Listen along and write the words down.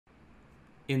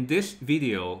In this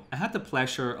video, I had the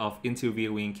pleasure of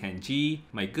interviewing Ken Jee,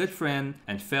 my good friend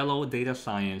and fellow data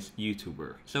science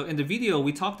YouTuber. So in the video,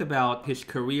 we talked about his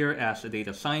career as a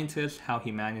data scientist, how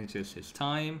he manages his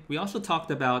time. We also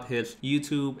talked about his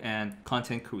YouTube and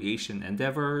content creation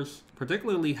endeavors,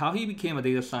 particularly how he became a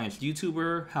data science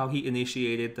YouTuber, how he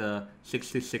initiated the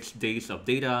 66 days of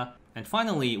data, and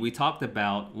finally, we talked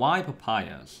about why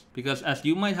papayas. Because as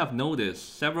you might have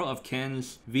noticed, several of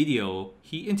Ken's video,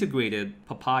 he integrated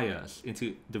papayas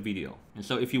into the video. And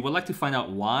so if you would like to find out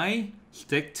why,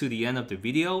 stick to the end of the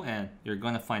video and you're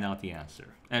going to find out the answer.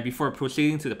 And before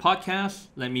proceeding to the podcast,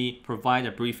 let me provide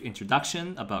a brief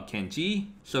introduction about Ken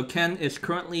Jee. So Ken is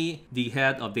currently the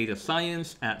head of data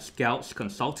science at Scouts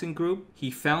Consulting Group.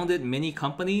 He founded many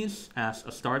companies as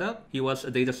a startup. He was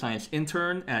a data science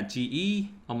intern at GE,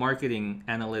 a marketing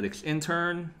analytics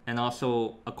intern, and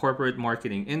also a corporate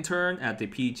marketing intern at the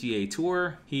PGA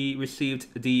Tour. He received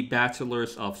the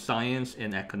Bachelor's of Science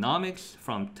in Economics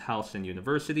from Towson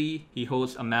University. He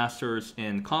holds a Master's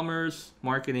in Commerce,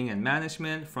 Marketing and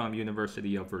Management from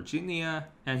University of Virginia,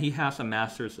 and he has a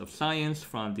Master's of Science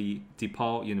from the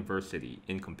DePaul University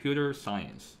in Computer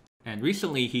Science. And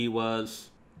recently he was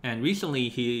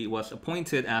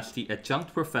appointed as the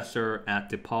adjunct professor at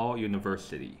DePaul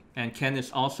University. And Ken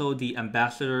is also the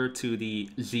ambassador to the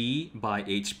Z by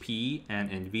HP and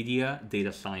NVIDIA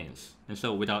Data Science. And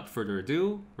so without further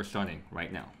ado, we're starting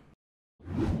right now.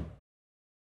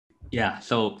 Yeah,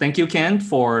 so thank you, Ken,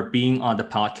 for being on the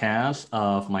podcast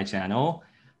of my channel.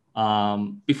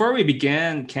 Before we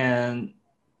begin, Ken,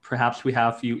 perhaps we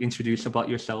have you introduce about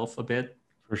yourself a bit.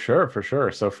 For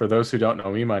sure. So for those who don't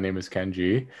know me, my name is Ken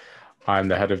Jee. I'm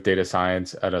the head of data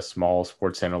science at a small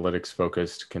sports analytics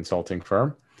focused consulting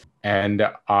firm. And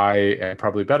I am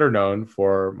probably better known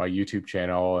for my YouTube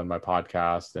channel and my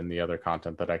podcast and the other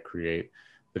content that I create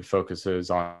that focuses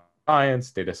on science,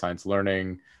 data science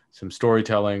learning, some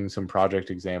storytelling, some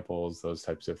project examples, those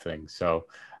types of things. So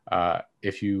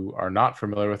if you are not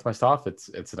familiar with my stuff,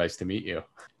 it's nice to meet you.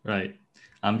 Right.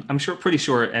 I'm pretty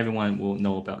sure everyone will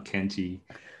know about Ken Jee.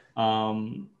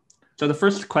 So the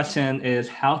first question is,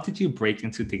 how did you break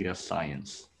into data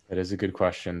science? That is a good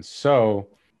question. So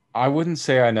I wouldn't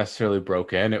say I necessarily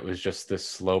broke in. It was just this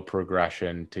slow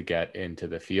progression to get into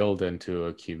the field and to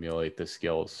accumulate the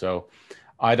skills. So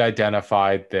I'd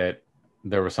identified that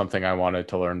there was something I wanted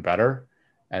to learn better.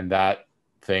 And that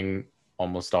thing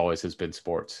almost always has been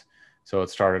sports. So it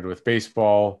started with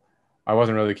baseball. I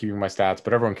wasn't really keeping my stats,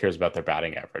 but everyone cares about their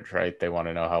batting average, right? They want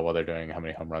to know how well they're doing, how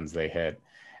many home runs they hit.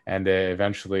 And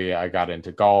eventually I got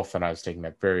into golf and I was taking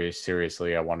that very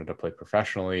seriously. I wanted to play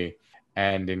professionally.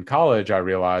 And in college, I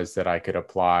realized that I could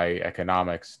apply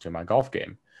economics to my golf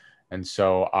game. And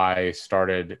so I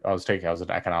was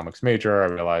an economics major. I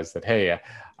realized that, hey,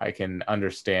 I can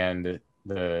understand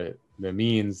the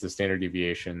means, the standard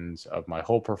deviations of my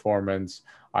whole performance.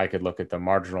 I could look at the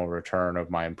marginal return of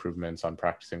my improvements on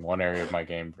practicing one area of my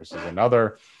game versus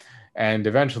another. And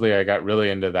eventually I got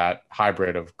really into that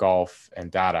hybrid of golf and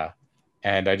data.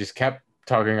 And I just kept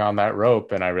tugging on that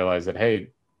rope. And I realized that,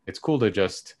 hey, it's cool to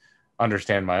just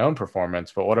understand my own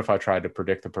performance, but what if I tried to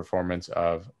predict the performance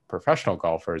of professional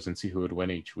golfers and see who would win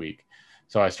each week?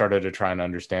 So I started to try and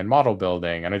understand model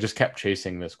building, and I just kept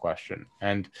chasing this question.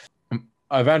 And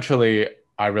eventually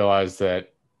I realized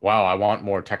that, wow, I want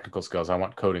more technical skills. I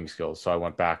want coding skills. So I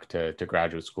went back to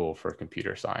graduate school for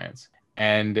computer science.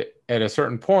 And at a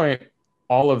certain point,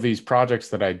 all of these projects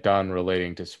that I'd done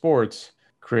relating to sports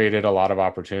created a lot of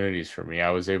opportunities for me.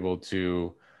 I was able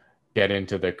to get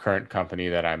into the current company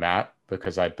that I'm at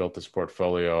because I built this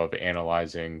portfolio of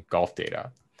analyzing golf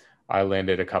data. I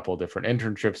landed a couple of different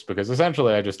internships because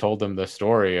essentially I just told them the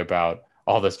story about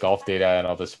all this golf data and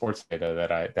all this sports data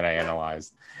that I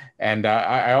analyzed. And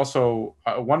I also,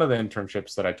 one of the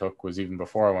internships that I took was even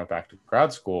before I went back to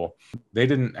grad school. They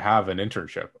didn't have an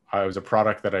internship. It was a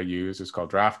product that I use. It's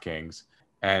called DraftKings.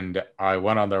 And I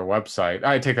went on their website.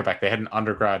 I take that back. They had an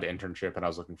undergrad internship and I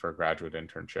was looking for a graduate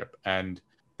internship. And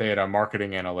they had a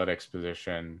marketing analytics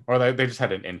position, or they just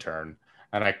had an intern.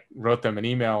 And I wrote them an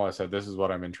email. I said, this is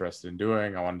what I'm interested in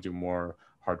doing. I want to do more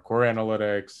hardcore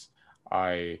analytics.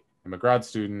 I am a grad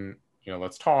student.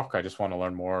 Let's talk. I just want to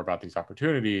learn more about these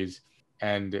opportunities.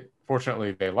 And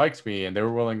fortunately, they liked me and they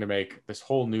were willing to make this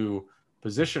whole new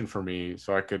position for me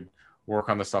so I could work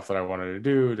on the stuff that I wanted to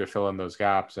do to fill in those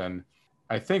gaps. And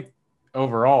I think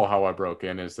overall how I broke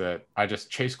in is that I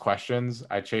just chased questions.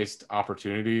 I chased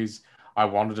opportunities. I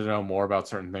wanted to know more about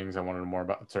certain things. I wanted to know more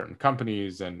about certain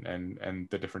companies and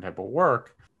the different type of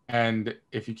work. And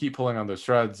if you keep pulling on those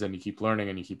threads and you keep learning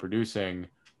and you keep producing,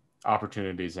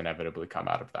 opportunities inevitably come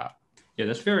out of that. Yeah,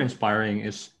 that's very inspiring.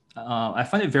 I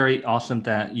find it very awesome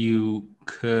that you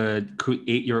could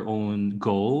create your own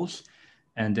goals,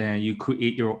 and then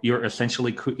you're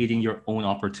essentially creating your own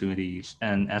opportunities.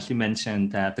 And as you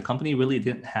mentioned, that the company really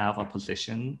didn't have a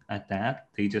position at that.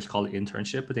 They just called it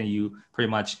internship, but then you pretty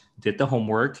much did the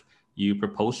homework, you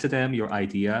proposed to them your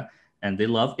idea, and they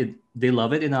love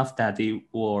it enough that they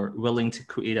were willing to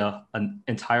create an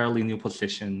entirely new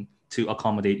position to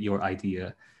accommodate your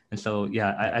idea. And so,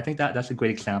 yeah, Yeah. I think that that's a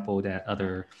great example that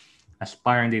other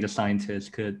aspiring data scientists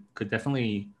could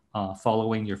definitely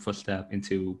following your footstep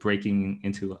into breaking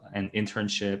into an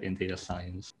internship in data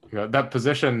science. That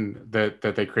position that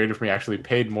they created for me actually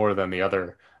paid more than the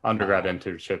other undergrad Wow.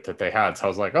 internship that they had. So I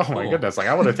was like, oh my Oh. goodness, like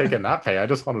I would have taken that pay. I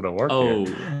just wanted to work here.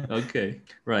 Oh, okay.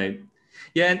 Right.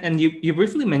 Yeah, and you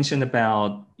briefly mentioned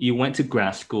about you went to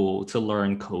grad school to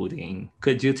learn coding.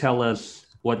 Could you tell us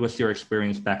what was your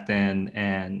experience back then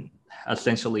and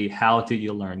essentially how did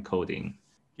you learn coding?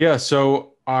 Yeah,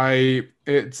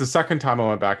 it's the second time I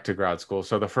went back to grad school.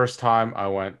 So the first time I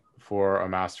went for a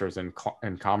master's in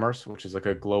commerce, which is like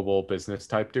a global business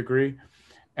type degree.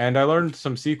 And I learned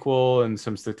some SQL and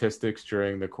some statistics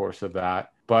during the course of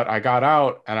that. But I got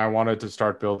out and I wanted to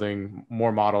start building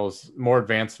more models, more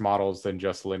advanced models than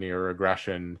just linear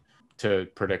regression to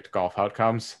predict golf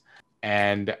outcomes.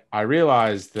 And I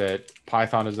realized that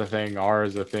Python is a thing, R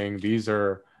is a thing. These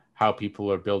are how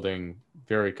people are building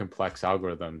very complex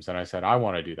algorithms. And I said, I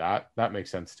want to do that. That makes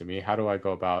sense to me. How do I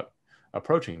go about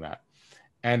approaching that?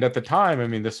 And at the time, I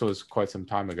mean, this was quite some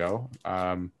time ago.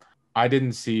 I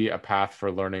didn't see a path for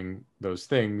learning those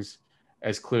things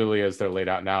as clearly as they're laid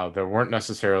out now. There weren't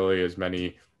necessarily as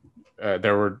many,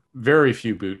 there were very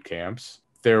few boot camps.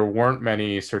 There weren't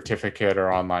many certificate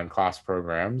or online class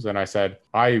programs. And I said,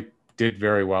 I did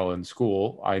very well in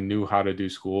school. I knew how to do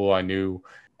school. I knew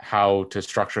how to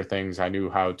structure things. I knew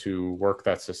how to work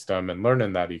that system and learn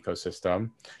in that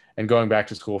ecosystem. And going back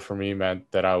to school for me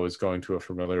meant that I was going to a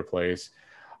familiar place.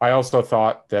 I also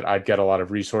thought that I'd get a lot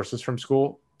of resources from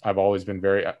school. I've always been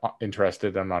very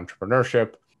interested in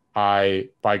entrepreneurship. By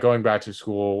going back to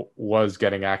school, was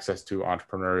getting access to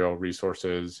entrepreneurial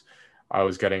resources. I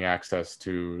was getting access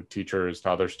to teachers,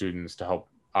 to other students to help.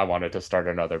 I wanted to start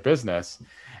another business.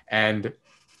 And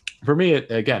for me,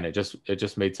 it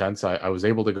just made sense. I was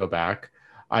able to go back.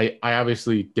 I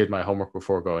obviously did my homework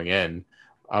before going in.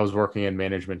 I was working in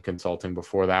management consulting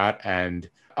before that, and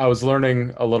I was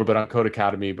learning a little bit on Code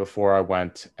Academy before I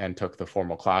went and took the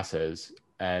formal classes,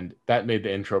 and that made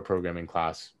the intro programming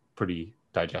class pretty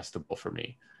digestible for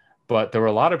me. But there were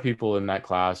a lot of people in that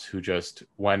class who just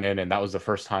went in, and that was the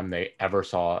first time they ever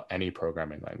saw any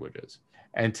programming languages.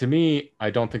 And to me, I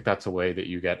don't think that's a way that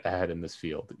you get ahead in this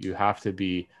field. You have to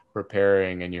be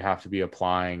preparing and you have to be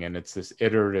applying, and it's this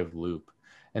iterative loop.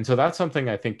 And so that's something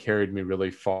I think carried me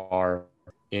really far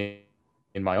in,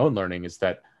 in my own learning, is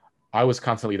that I was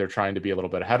constantly either trying to be a little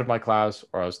bit ahead of my class,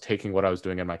 or I was taking what I was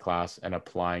doing in my class and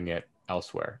applying it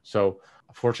elsewhere. So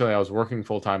fortunately, I was working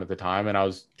full time at the time, and I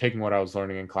was taking what I was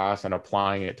learning in class and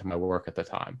applying it to my work at the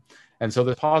time. And so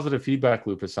the positive feedback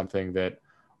loop is something that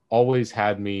always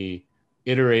had me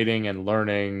iterating and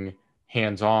learning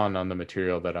hands-on the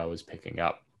material that I was picking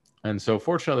up. And so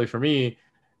fortunately for me,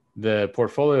 the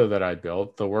portfolio that I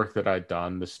built, the work that I'd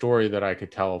done, the story that I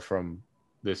could tell from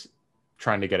this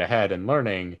trying to get ahead and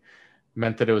learning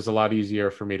meant that it was a lot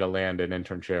easier for me to land an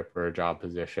internship or a job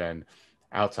position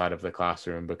outside of the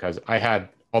classroom, because I had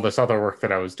all this other work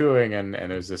that I was doing, and it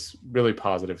was this really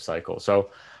positive cycle. So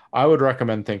I would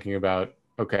recommend thinking about,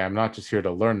 okay, I'm not just here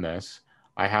to learn this.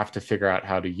 I have to figure out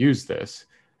how to use this.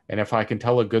 And if I can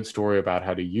tell a good story about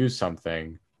how to use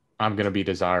something, I'm going to be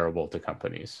desirable to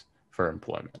companies for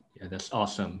employment. Yeah, that's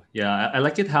awesome. Yeah, I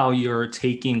like it how you're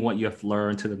taking what you have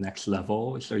learned to the next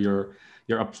level. So you're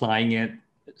applying it.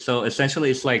 So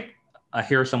essentially, it's like I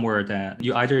hear somewhere that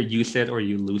you either use it or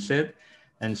you lose it.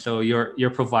 And so you're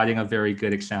providing a very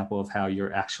good example of how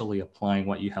you're actually applying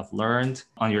what you have learned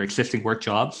on your existing work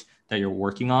jobs that you're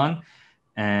working on.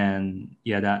 And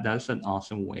yeah, that's an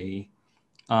awesome way.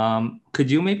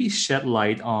 Could you maybe shed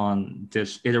light on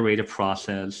this iterative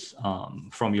process?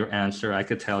 From your answer, I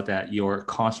could tell that you're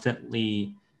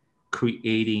constantly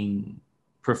creating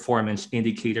performance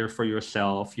indicator for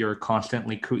yourself. You're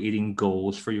constantly creating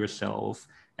goals for yourself,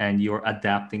 and you're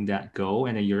adapting that goal,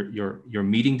 and then you're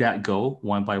meeting that goal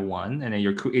one by one, and then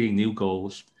you're creating new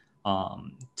goals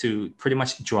to pretty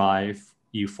much drive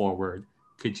you forward.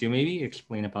 Could you maybe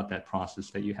explain about that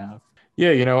process that you have?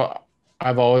 Yeah,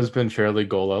 I've always been fairly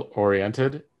goal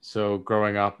oriented. So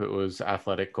growing up, it was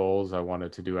athletic goals. I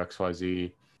wanted to do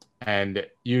XYZ. And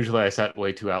usually I set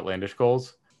way too outlandish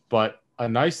goals. But a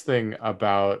nice thing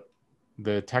about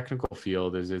the technical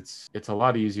field is it's a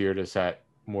lot easier to set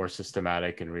more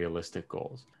systematic and realistic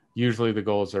goals. Usually the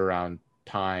goals are around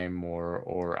time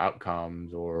or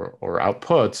outcomes or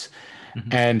outputs.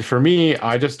 Mhm. And for me,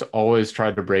 I just always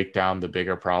tried to break down the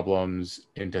bigger problems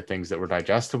into things that were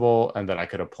digestible and that I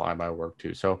could apply my work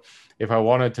to. So if I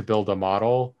wanted to build a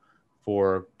model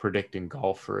for predicting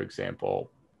golf, for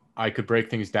example, I could break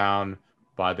things down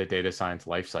by the data science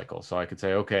lifecycle. So I could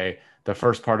say, okay, the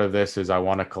first part of this is I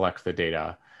want to collect the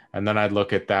data. And then I'd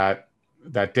look at that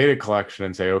data collection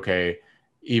and say, okay,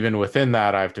 even within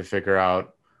that, I have to figure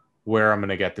out where I'm going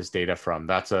to get this data from.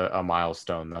 That's a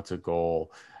milestone. That's a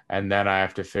goal. And then I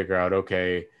have to figure out,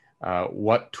 okay,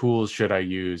 what tools should I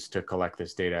use to collect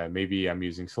this data? Maybe I'm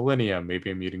using Selenium. Maybe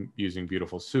I'm using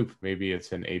Beautiful Soup. Maybe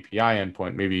it's an API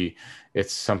endpoint. Maybe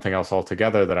it's something else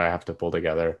altogether that I have to pull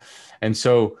together. And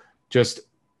so just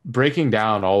breaking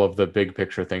down all of the big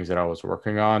picture things that I was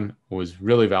working on was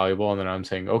really valuable. And then I'm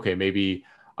saying, okay, maybe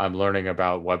I'm learning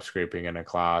about web scraping in a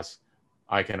class.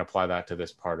 I can apply that to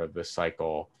this part of this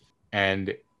cycle.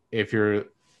 And if you're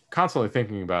constantly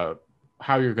thinking about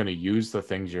how you're going to use the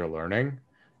things you're learning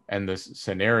and the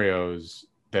scenarios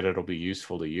that it'll be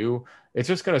useful to you, it's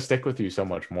just going to stick with you so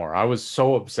much more. I was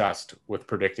so obsessed with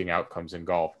predicting outcomes in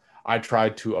golf. I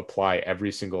tried to apply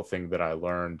every single thing that I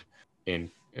learned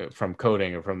from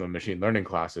coding or from the machine learning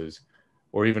classes,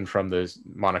 or even from the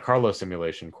Monte Carlo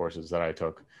simulation courses that I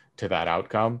took to that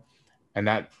outcome. And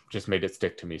that just made it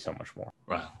stick to me so much more.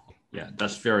 Wow. Yeah,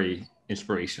 that's very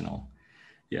inspirational.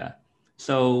 Yeah.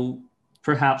 So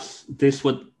perhaps this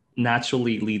would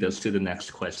naturally lead us to the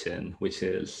next question, which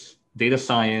is data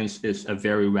science is a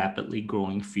very rapidly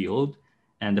growing field,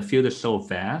 and the field is so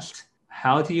vast.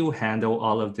 How do you handle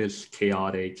all of this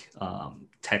chaotic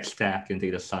tech stack in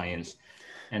data science?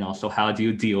 And also, how do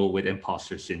you deal with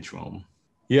imposter syndrome?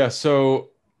 Yeah,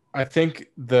 so I think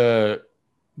the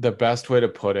best way to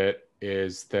put it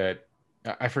is that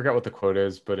I forget what the quote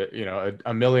is, but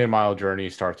a million-mile journey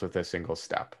starts with a single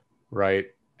step, right?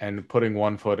 And putting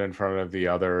one foot in front of the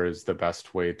other is the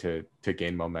best way to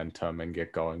gain momentum and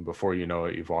get going. Before you know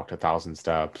it, you've walked 1,000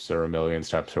 steps or 1,000,000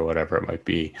 steps or whatever it might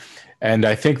be. And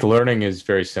I think learning is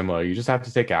very similar. You just have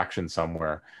to take action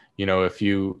somewhere. If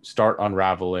you start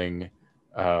unraveling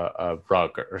a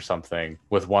rug or something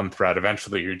with one thread,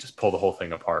 eventually you just pull the whole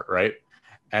thing apart, right?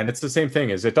 And it's the same thing.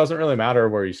 Is it doesn't really matter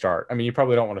where you start. I mean, you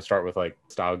probably don't want to start with like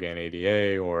StyleGAN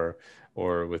ADA or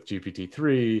with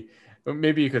GPT-3.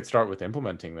 Maybe you could start with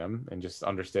implementing them and just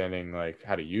understanding like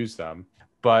how to use them.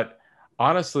 But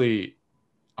honestly,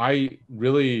 I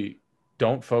really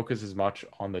don't focus as much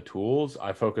on the tools.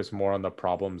 I focus more on the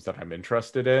problems that I'm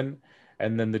interested in.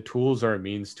 And then the tools are a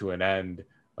means to an end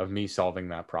of me solving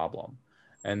that problem.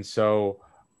 And so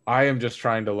I am just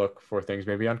trying to look for things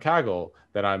maybe on Kaggle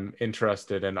that I'm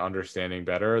interested in understanding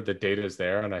better. The data is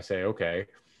there, and I say, okay,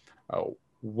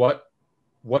 what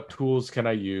tools can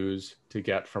I use to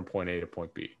get from point A to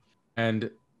point B?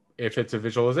 And if it's a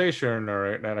visualization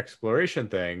or an exploration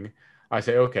thing, I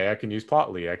say, okay, I can use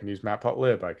Plotly, I can use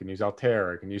Matplotlib, I can use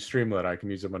Altair, I can use Streamlit, I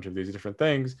can use a bunch of these different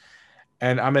things.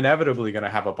 And I'm inevitably going to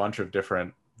have a bunch of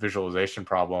different visualization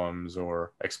problems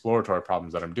or exploratory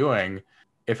problems that I'm doing.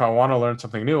 If I want to learn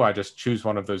something new, I just choose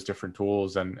one of those different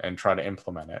tools and try to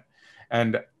implement it.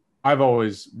 And I've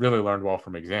always really learned well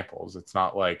from examples. It's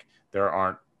not like there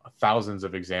aren't thousands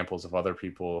of examples of other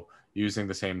people using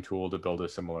the same tool to build a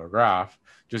similar graph.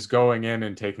 Just going in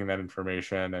and taking that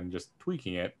information and just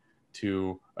tweaking it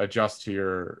to adjust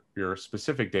to your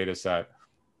specific data set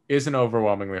isn't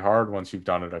overwhelmingly hard once you've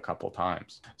done it a couple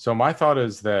times. So my thought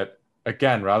is that,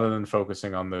 again, rather than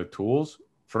focusing on the tools,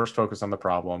 first focus on the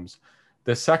problems.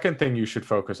 The second thing you should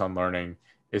focus on learning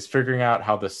is figuring out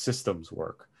how the systems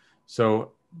work.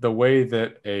 So the way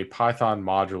that a Python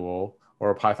module or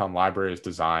a Python library is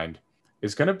designed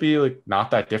is going to be like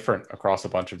not that different across a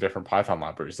bunch of different Python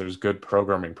libraries. There's good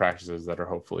programming practices that are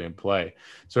hopefully in play.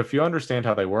 So if you understand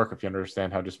how they work, if you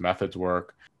understand how just methods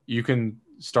work, you can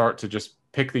start to just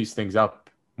pick these things up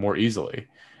more easily.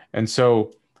 And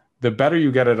so the better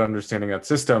you get at understanding that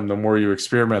system, the more you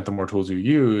experiment, the more tools you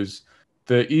use,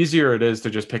 the easier it is to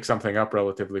just pick something up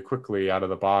relatively quickly out of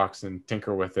the box and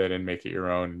tinker with it and make it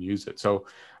your own and use it. So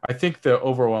I think the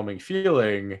overwhelming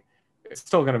feeling is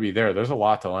still going to be there. There's a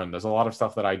lot to learn. There's a lot of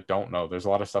stuff that I don't know. There's a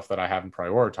lot of stuff that I haven't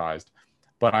prioritized.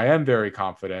 But I am very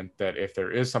confident that if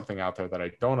there is something out there that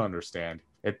I don't understand,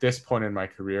 at this point in my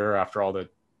career, after all the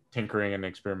tinkering and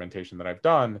experimentation that I've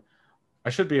done,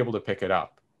 I should be able to pick it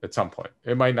up at some point.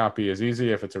 It might not be as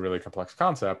easy if it's a really complex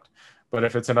concept, but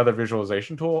if it's another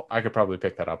visualization tool, I could probably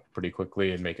pick that up pretty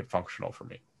quickly and make it functional for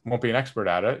me. Won't be an expert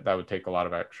at it. That would take a lot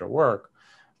of extra work,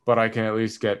 but I can at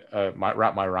least get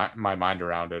wrap my mind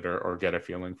around it, or get a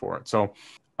feeling for it. So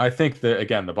I think that,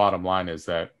 again, the bottom line is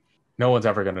that no one's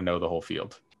ever going to know the whole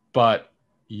field, but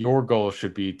your goal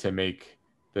should be to make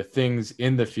the things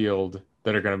in the field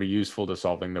that are going to be useful to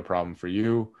solving the problem for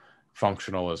you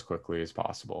functional as quickly as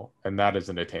possible. And that is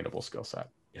an attainable skill set.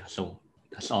 Yeah, so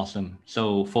that's awesome.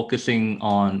 So focusing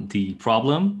on the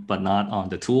problem, but not on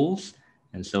the tools.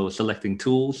 And so selecting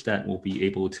tools that will be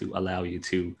able to allow you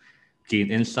to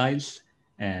gain insights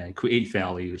and create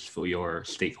values for your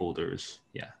stakeholders.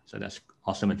 Yeah, so that's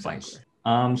awesome advice.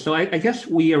 So I guess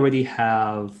we already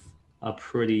have a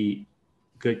pretty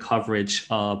good coverage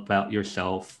about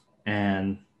yourself,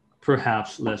 and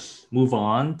perhaps let's move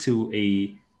on to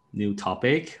a new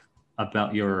topic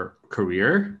about your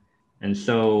career. And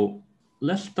so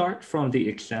let's start from the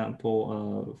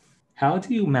example of how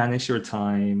do you manage your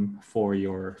time for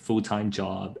your full-time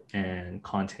job and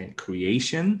content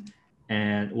creation?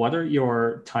 And what are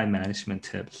your time management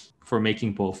tips for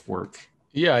making both work?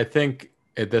 Yeah, I think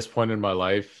at this point in my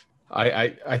life,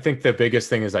 I think the biggest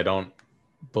thing is I don't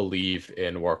believe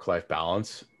in work-life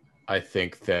balance. I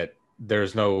think that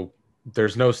there's no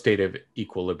state of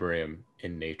equilibrium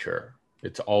in nature.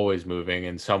 It's always moving.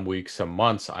 In some weeks, some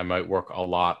months, I might work a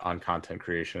lot on content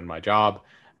creation in my job.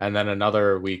 And then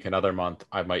another week, another month,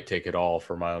 I might take it all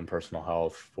for my own personal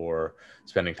health, for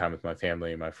spending time with my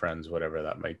family, my friends, whatever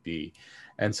that might be.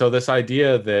 And so this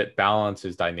idea that balance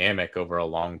is dynamic over a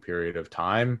long period of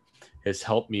time has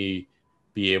helped me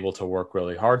be able to work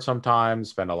really hard sometimes,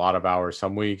 spend a lot of hours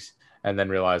some weeks, and then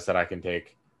realize that I can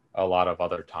take a lot of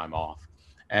other time off.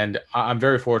 And I'm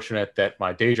very fortunate that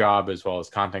my day job as well as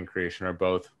content creation are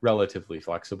both relatively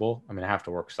flexible. I mean, I have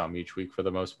to work some each week for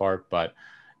the most part, but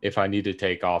if I need to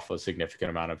take off a significant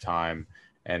amount of time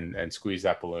and squeeze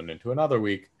that balloon into another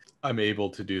week, I'm able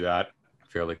to do that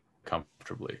fairly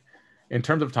comfortably. In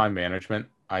terms of time management,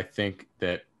 I think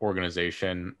that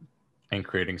organization and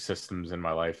creating systems in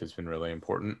my life has been really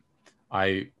important.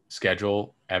 I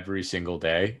schedule every single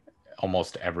day,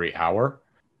 almost every hour,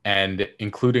 and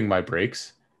including my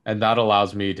breaks. And that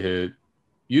allows me to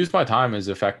use my time as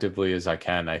effectively as I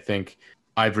can. I think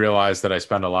I've realized that I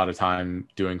spend a lot of time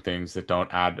doing things that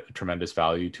don't add tremendous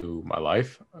value to my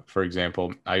life. For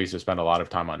example, I used to spend a lot of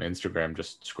time on Instagram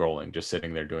just scrolling, just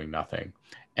sitting there doing nothing.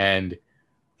 And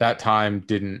that time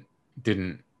didn't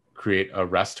create a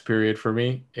rest period for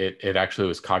me. It actually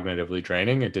was cognitively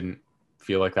draining. It didn't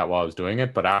feel like that while I was doing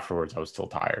it, but afterwards I was still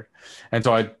tired. And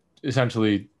so I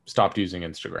essentially stopped using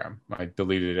Instagram. I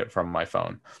deleted it from my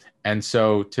phone. And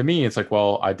so to me, it's like,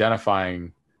 well,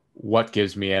 identifying what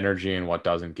gives me energy and what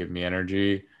doesn't give me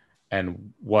energy,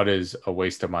 and what is a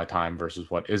waste of my time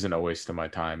versus what isn't a waste of my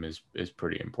time is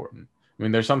pretty important. I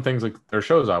mean, there's some things, like there are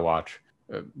shows I watch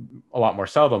a lot more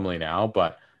seldomly now,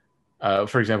 but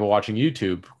for example, watching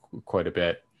YouTube quite a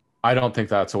bit, I don't think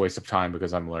that's a waste of time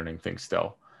because I'm learning things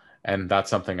still. And that's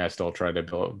something I still try to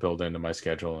build into my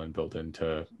schedule and build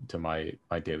into my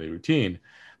daily routine.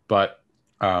 But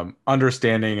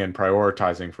understanding and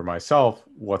prioritizing for myself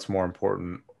what's more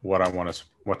important, what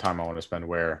time I want to spend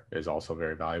where, is also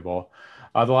very valuable.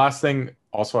 The last thing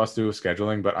also has to do with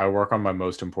scheduling, but I work on my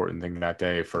most important thing that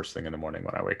day first thing in the morning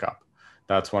when I wake up.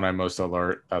 That's when I'm most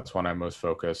alert. That's when I'm most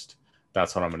focused.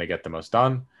 That's when I'm going to get the most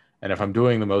done. And if I'm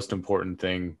doing the most important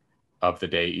thing of the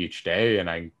day each day and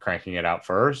I'm cranking it out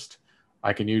first,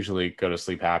 I can usually go to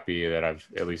sleep happy that I've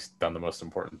at least done the most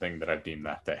important thing that I've deemed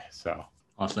that day. So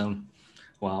Awesome.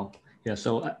 Wow. Yeah.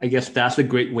 So I guess that's a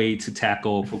great way to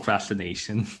tackle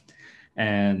procrastination.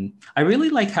 And I really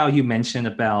like how you mentioned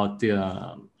about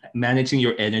the managing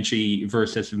your energy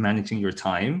versus managing your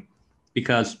time,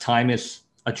 because time is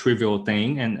a trivial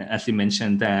thing. And as you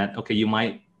mentioned that, okay, you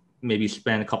might maybe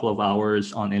spend a couple of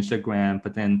hours on Instagram,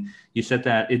 but then you said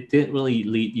that it didn't really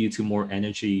lead you to more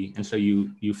energy. And so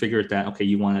you figured that, okay,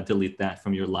 you want to delete that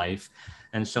from your life.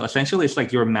 And so essentially it's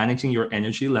like you're managing your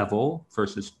energy level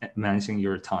versus managing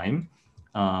your time,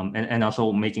 and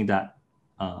also making that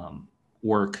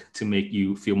work to make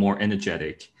you feel more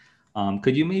energetic.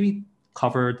 Could you maybe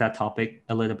cover that topic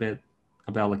a little bit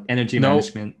about like energy no,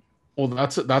 management? well,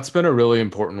 that's been a really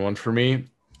important one for me.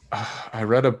 I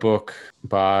read a book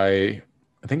by,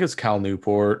 I think it's Cal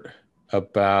Newport,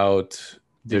 about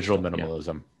digital Digital, yeah.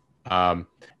 minimalism.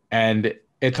 And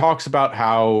it talks about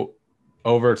how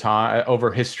over time,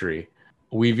 over history,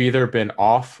 we've either been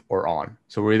off or on.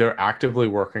 So we're either actively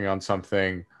working on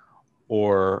something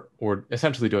or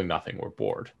essentially doing nothing. We're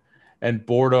bored. And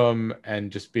boredom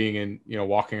and just being in,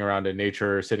 walking around in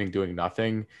nature, sitting doing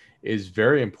nothing is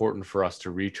very important for us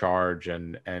to recharge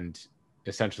and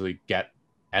essentially get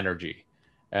energy.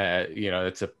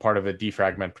 It's a part of a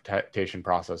defragmentation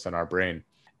process in our brain.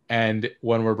 And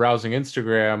when we're browsing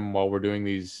Instagram while we're doing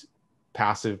these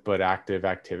passive but active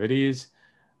activities,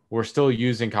 we're still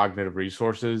using cognitive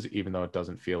resources, even though it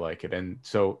doesn't feel like it. And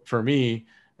so for me,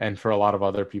 and for a lot of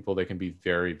other people, they can be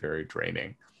very, very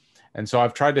draining. And so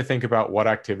I've tried to think about what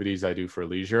activities I do for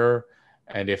leisure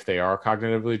and if they are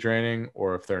cognitively draining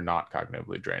or if they're not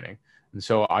cognitively draining. And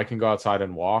so I can go outside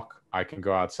and walk. I can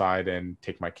go outside and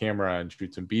take my camera and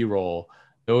shoot some B-roll.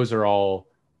 Those are all,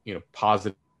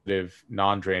 positive,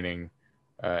 non-draining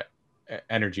uh,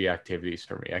 energy activities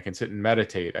for me. I can sit and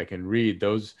meditate. I can read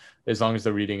those, as long as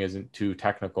the reading isn't too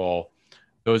technical.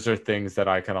 Those are things that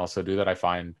I can also do that I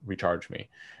find recharge me.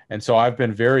 And so I've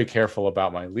been very careful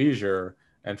about my leisure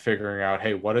and figuring out,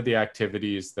 hey, what are the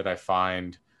activities that I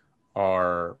find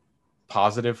are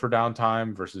positive for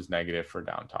downtime versus negative for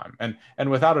downtime. And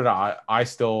without it, I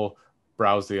still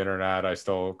browse the internet. I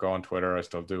still go on Twitter. I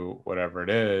still do whatever it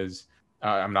is.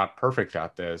 I'm not perfect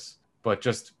at this, but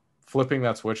just flipping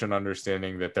that switch and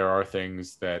understanding that there are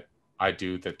things that I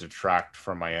do that detract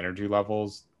from my energy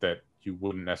levels that you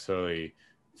wouldn't necessarily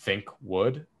think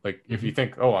would. Like if you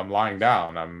think, oh, I'm lying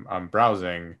down, I'm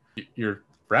browsing, you're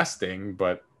resting,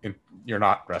 but you're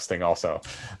not resting also.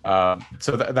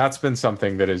 So that's been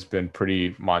something that has been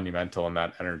pretty monumental in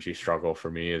that energy struggle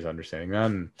for me, is understanding that.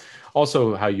 And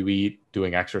also how you eat,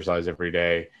 doing exercise every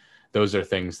day. Those are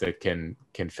things that can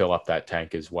fill up that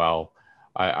tank as well.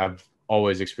 I've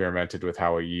always experimented with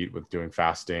how I eat, with doing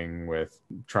fasting, with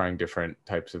trying different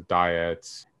types of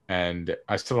diets. And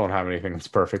I still don't have anything that's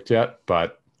perfect yet,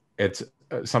 but it's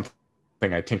something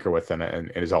I tinker with, and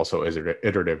it is also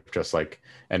iterative, just like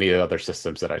any of the other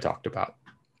systems that I talked about.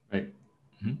 Right.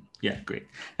 Yeah, great.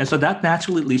 And so that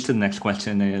naturally leads to the next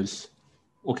question is,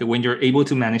 okay, when you're able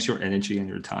to manage your energy and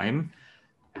your time,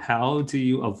 how do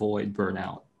you avoid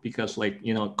burnout? Because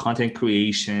content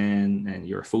creation and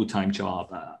your full-time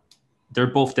job, they're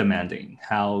both demanding.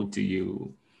 How do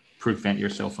you prevent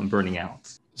yourself from burning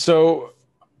out? So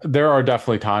there are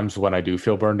definitely times when I do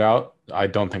feel burned out. I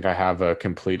don't think I have a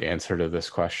complete answer to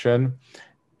this question,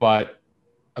 but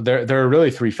there are really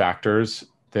three factors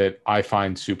that I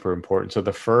find super important. So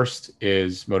the first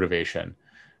is motivation.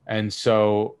 And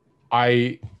so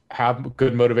I have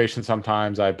good motivation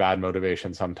sometimes, I have bad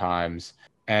motivation sometimes.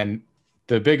 And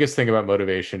the biggest thing about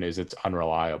motivation is it's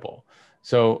unreliable.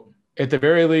 So at the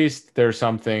very least, there are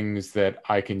some things that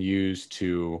I can use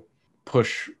to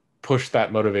push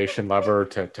that motivation lever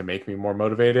to make me more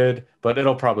motivated, but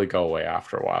it'll probably go away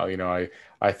after a while.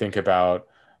 I think about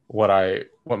what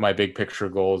my big picture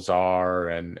goals are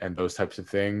and those types of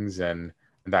things, and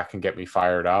that can get me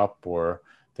fired up, or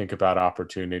think about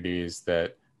opportunities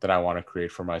that I want to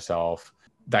create for myself.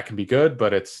 That can be good,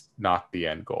 but it's not the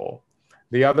end goal.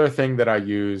 The other thing that I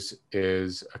use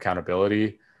is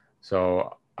accountability.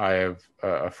 So I have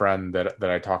a friend that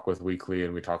I talk with weekly,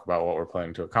 and we talk about what we're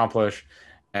planning to accomplish.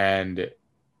 And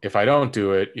if I don't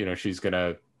do it, she's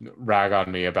gonna rag on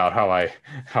me about how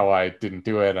I didn't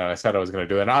do it, and I said I was going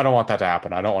to do it. And I don't want that to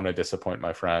happen. I don't want to disappoint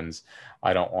my friends.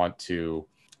 I don't want to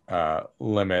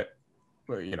limit.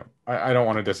 I don't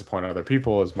want to disappoint other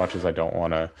people as much as I don't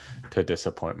want to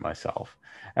disappoint myself.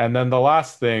 And then the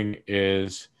last thing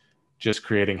is just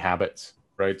creating habits,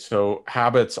 right? So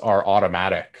habits are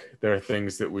automatic. They're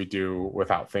things that we do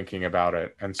without thinking about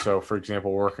it. And so, for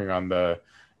example, working on the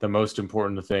most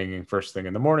important thing first thing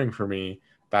in the morning for me,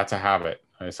 that's a habit.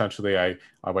 Essentially, I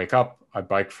wake up, I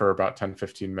bike for about 10,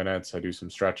 15 minutes, I do some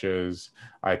stretches,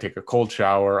 I take a cold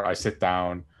shower, I sit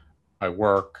down, I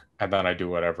work, and then I do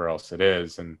whatever else it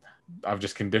is. And I've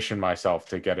just conditioned myself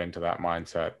to get into that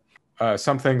mindset.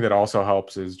 Something that also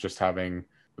helps is just having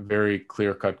very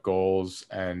clear-cut goals,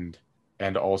 and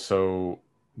also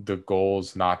the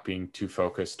goals not being too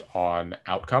focused on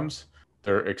outcomes.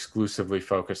 They're exclusively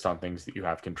focused on things that you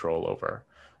have control over.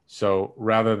 So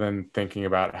rather than thinking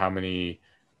about how many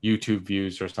YouTube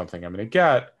views or something I'm going to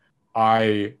get,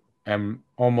 I am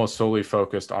almost solely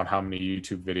focused on how many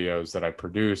YouTube videos that I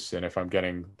produce, and if I'm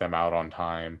getting them out on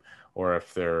time, or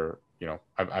if they're,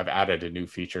 I've added a new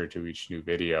feature to each new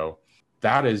video.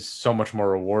 That is so much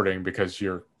more rewarding, because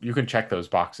you can check those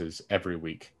boxes every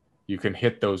week. You can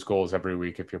hit those goals every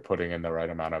week if you're putting in the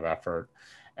right amount of effort.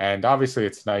 And obviously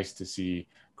it's nice to see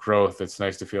growth. It's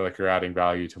nice to feel like you're adding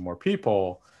value to more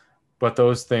people, but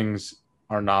those things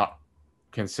are not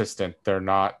consistent. They're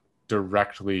not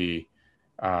directly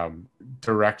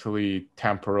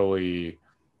temporally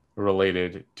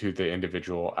related to the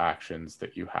individual actions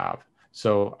that you have.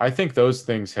 So I think those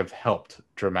things have helped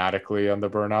dramatically on the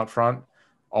burnout front.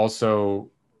 Also,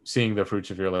 seeing the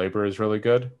fruits of your labor is really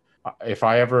good. if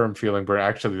I ever am feeling burnt,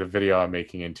 actually the video I'm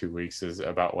making in 2 weeks is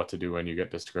about what to do when you get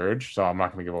discouraged. So I'm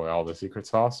not going to give away all the secret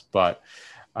sauce, but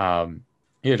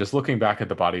yeah, just looking back at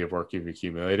the body of work you've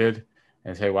accumulated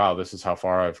and say, wow, this is how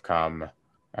far I've come.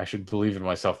 I should believe in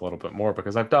myself a little bit more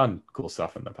because I've done cool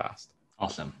stuff in the past.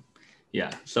 Awesome.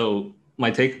 Yeah. So my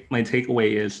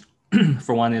takeaway is,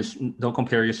 for one, is don't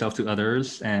compare yourself to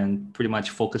others, and pretty much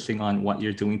focusing on what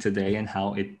you're doing today and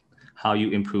how you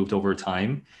improved over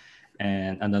time.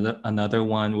 And another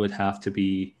one would have to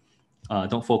be,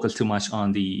 don't focus too much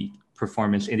on the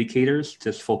performance indicators.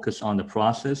 Just focus on the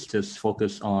process. Just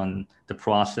focus on the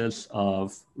process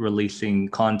of releasing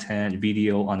content,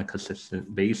 video on a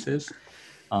consistent basis.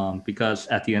 Because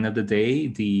at the end of the day,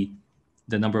 the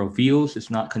number of views is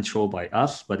not controlled by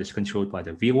us, but it's controlled by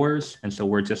the viewers. And so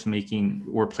we're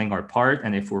playing our part.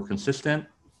 And if we're consistent,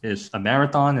 it's a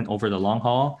marathon, and over the long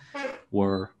haul,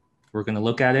 we're going to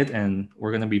look at it and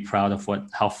we're going to be proud of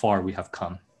how far we have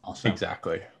come. Also.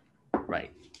 Exactly.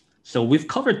 Right. So we've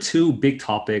covered two big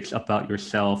topics about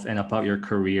yourself and about your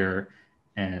career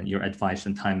and your advice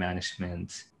on time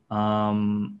management.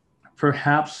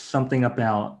 Perhaps something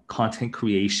about content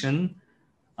creation.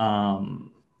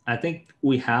 I think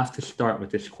we have to start with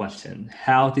this question.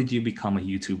 How did you become a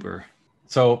YouTuber?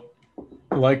 So,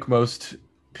 like most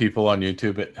people on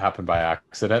YouTube, it happened by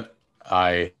accident.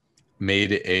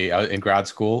 In grad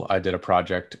school, I did a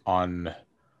project on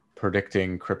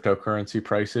predicting cryptocurrency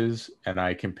prices, and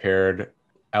I compared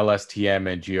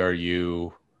LSTM and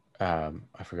GRU.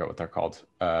 I forgot what they're called.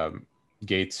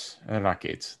 Gates. They're not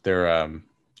gates. They're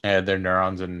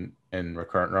neurons and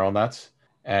recurrent neural nets.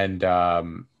 And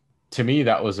to me,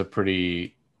 that was a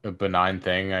pretty benign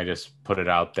thing. I just put it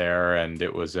out there, and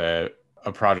it was a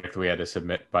project we had to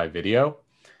submit by video.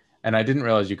 And I didn't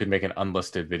realize you could make an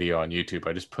unlisted video on YouTube.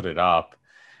 I just put it up,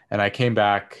 and I came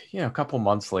back, a couple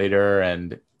months later,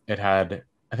 and it had,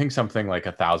 I think, something like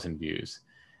 1,000 views.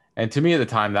 And to me at the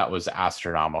time, that was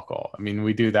astronomical. I mean,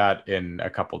 we do that in a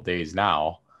couple days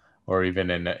now, or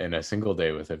even in a single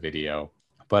day with a video.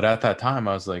 But at that time,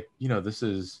 I was like,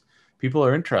 people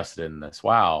are interested in this.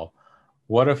 Wow.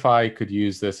 What if I could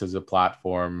use this as a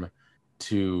platform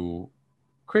to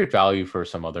create value for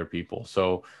some other people?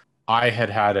 So I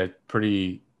had a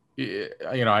pretty,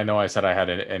 I know I said I had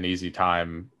an easy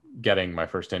time getting my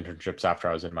first internships after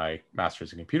I was in my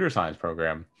master's in computer science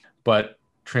program, but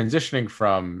transitioning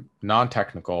from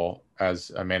non-technical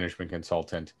as a management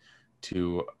consultant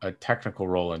to a technical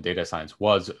role in data science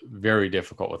was very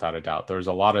difficult, without a doubt. There was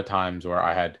a lot of times where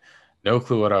I had no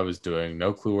clue what I was doing,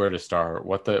 no clue where to start,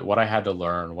 what I had to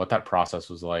learn, what that process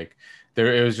was like.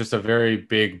 It was just a very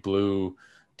big blue,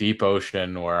 deep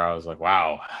ocean where I was like,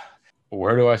 wow,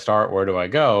 where do I start? Where do I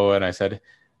go? And I said,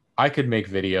 I could make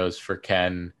videos for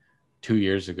Ken 2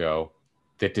 years ago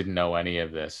that didn't know any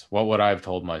of this. What would I have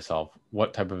told myself?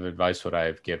 What type of advice would I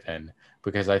have given?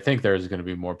 Because I think there's going to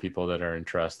be more people that are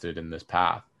interested in this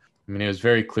path. I mean, it was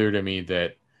very clear to me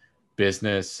that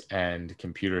business and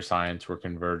computer science were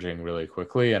converging really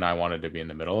quickly, and I wanted to be in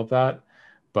the middle of that.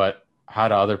 But how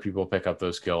do other people pick up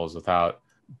those skills without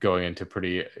going into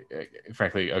pretty,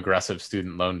 frankly, aggressive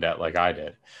student loan debt like I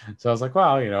did? So I was like,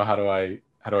 wow, how do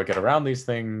I get around these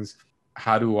things?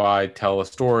 How do I tell a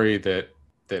story that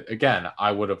again,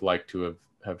 I would have liked to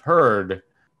have heard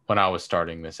when I was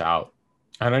starting this out?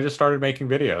 And I just started making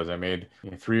videos. I made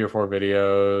 3 or 4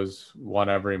 videos, one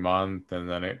every month. And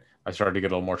then I started to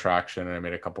get a little more traction, and I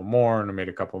made a couple more, and I made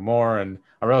a couple more. And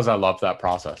I realized I loved that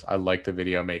process. I like the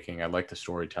video making. I like the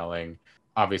storytelling.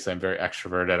 Obviously, I'm very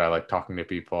extroverted. I like talking to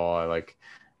people.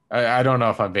 I don't know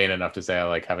if I'm vain enough to say I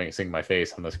like seeing my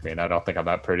face on the screen. I don't think I'm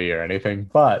that pretty or anything.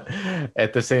 But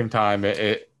at the same time,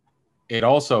 it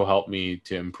also helped me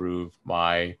to improve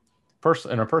my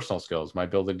interpersonal skills, my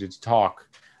ability to talk,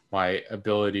 my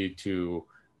ability to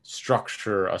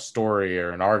structure a story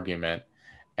or an argument.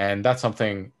 And that's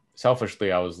something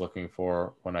selfishly I was looking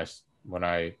for when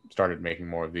I started making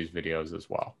more of these videos as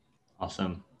well.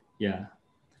 Awesome. Yeah.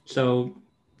 So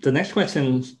the next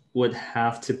question would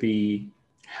have to be,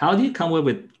 how do you come up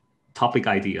with topic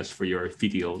ideas for your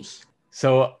videos?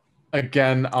 So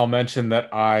again, I'll mention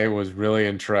that I was really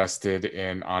interested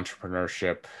in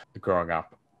entrepreneurship growing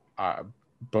up.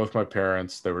 Both my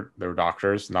parents, they were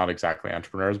doctors, not exactly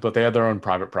entrepreneurs, but they had their own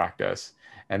private practice.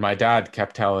 And my dad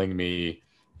kept telling me,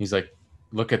 he's like,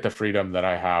 look at the freedom that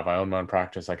I have. I own my own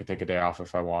practice. I could take a day off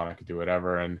if I want. I could do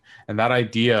whatever. And that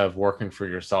idea of working for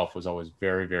yourself was always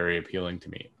very, very appealing to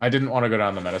me. I didn't want to go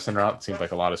down the medicine route. It seemed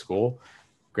like a lot of school.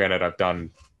 Granted, I've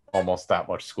done almost that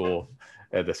much school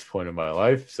at this point in my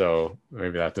life, so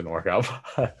maybe that didn't work out.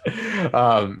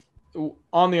 On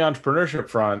the entrepreneurship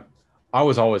front, I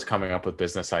was always coming up with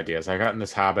business ideas. I got in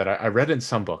this habit. I read in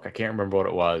some book, I can't remember what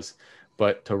it was,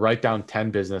 but to write down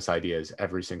 10 business ideas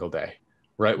every single day.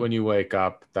 Right when you wake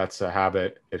up, that's a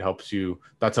habit. It helps you.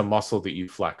 That's a muscle that you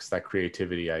flex, that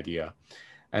creativity idea.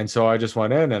 And so I just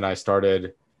went in and I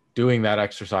started doing that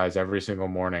exercise every single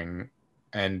morning.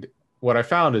 And what I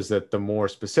found is that the more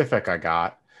specific I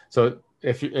got, so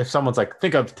if someone's like,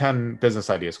 think of 10 business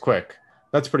ideas quick,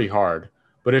 that's pretty hard.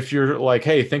 But if you're like,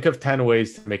 hey, think of 10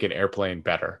 ways to make an airplane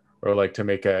better or like to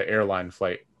make an airline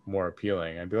flight more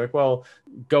appealing, I'd be like, well,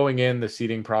 going in, the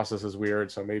seating process is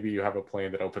weird. So maybe you have a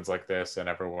plane that opens like this and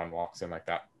everyone walks in like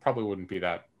that. Probably wouldn't be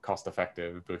that cost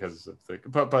effective because of the,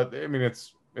 but I mean,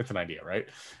 it's an idea, right?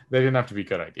 They didn't have to be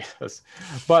good ideas.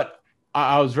 But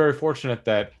I was very fortunate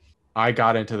that I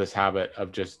got into this habit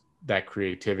of just that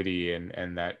creativity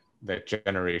and that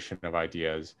generation of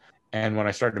ideas. And when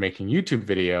I started making YouTube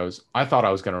videos, I thought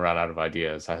I was going to run out of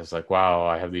ideas. I was like, wow,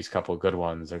 I have these couple good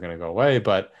ones. They're going to go away.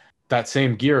 But that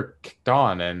same gear kicked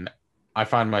on. And I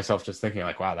find myself just thinking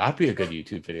like, wow, that'd be a good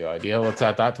YouTube video idea. Let's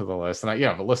add that to the list. And I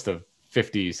have a list of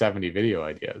 50, 70 video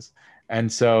ideas.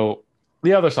 And so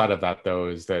the other side of that, though,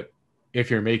 is that if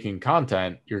you're making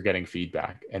content, you're getting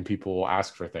feedback and people will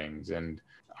ask for things. And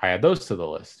I add those to the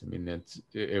list. I mean,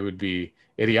 it would be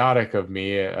idiotic of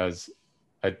me as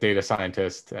a data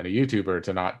scientist and a YouTuber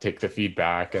to not take the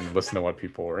feedback and listen to what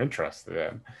people are interested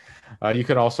in. You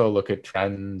can also look at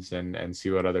trends and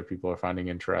see what other people are finding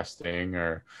interesting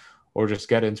or just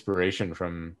get inspiration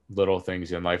from little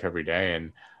things in life every day.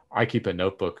 And I keep a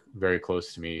notebook very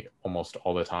close to me almost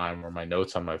all the time, or my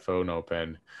notes on my phone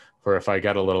open for if I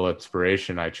get a little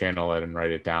inspiration, I channel it and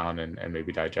write it down and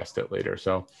maybe digest it later.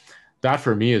 So that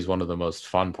for me is one of the most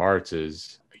fun parts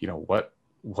is,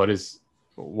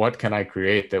 what can I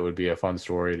create that would be a fun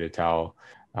story to tell?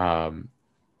 And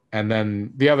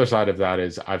then the other side of that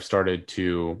is I've started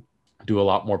to do a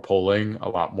lot more polling, a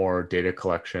lot more data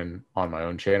collection on my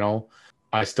own channel.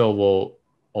 I still will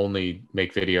only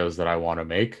make videos that I want to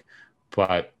make,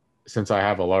 but since I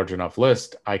have a large enough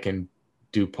list, I can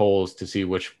do polls to see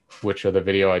which of the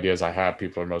video ideas I have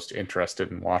people are most interested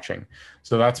in watching.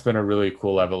 So that's been a really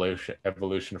cool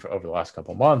evolution for over the last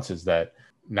couple of months, is that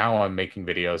now I'm making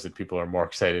videos that people are more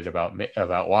excited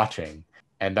about watching.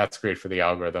 And that's great for the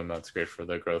algorithm. That's great for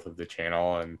the growth of the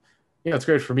channel. And it's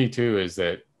great for me too, is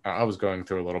that I was going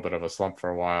through a little bit of a slump for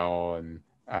a while. And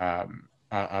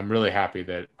I'm really happy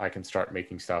that I can start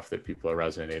making stuff that people are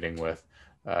resonating with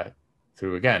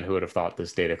through, again, who would have thought,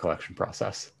 this data collection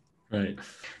process. Right.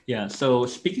 Yeah. So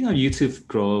speaking of YouTube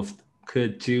growth,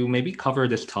 could you maybe cover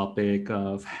this topic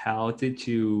of how did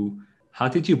you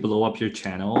blow up your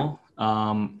channel?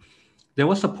 There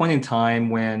was a point in time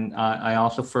when I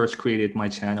also first created my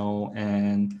channel,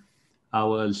 and I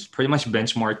was pretty much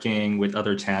benchmarking with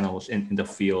other channels in the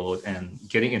field and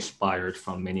getting inspired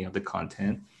from many of the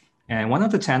content. And one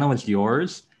of the channels is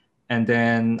yours. And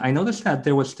then I noticed that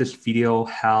there was this video,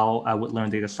 how I would learn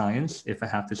data science if I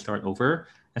have to start over.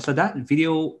 And so that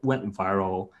video went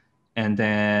viral. And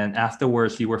then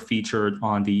afterwards, you were featured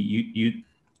on the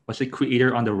was it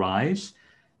Creator on the Rise?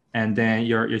 And then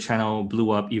your channel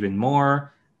blew up even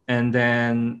more. And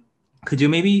then could you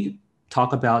maybe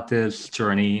talk about this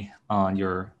journey on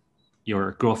your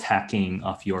growth hacking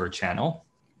of your channel?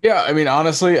 Yeah, I mean,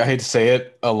 honestly, I hate to say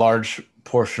it, a large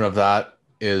portion of that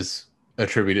is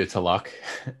attributed to luck.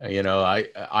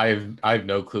 I've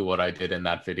no clue what I did in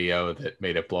that video that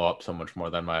made it blow up so much more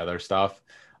than my other stuff.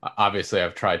 Obviously,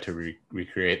 I've tried to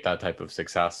recreate that type of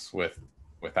success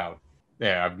without.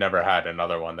 Yeah, I've never had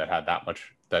another one that had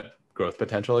that growth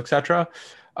potential, etc.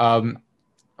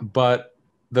 But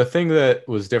the thing that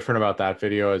was different about that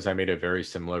video is I made a very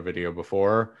similar video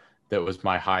before that was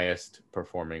my highest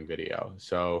performing video.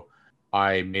 So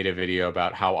I made a video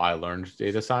about how I learned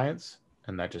data science,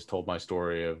 and that just told my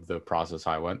story of the process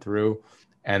I went through.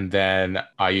 And then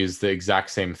I used the exact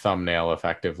same thumbnail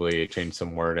effectively, changed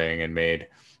some wording, and made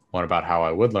one about how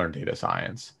I would learn data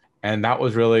science. And that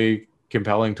was really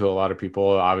compelling to a lot of people,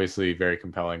 obviously very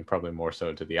compelling, probably more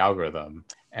so to the algorithm.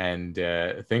 And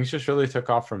things just really took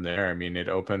off from there. I mean, it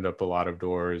opened up a lot of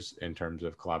doors in terms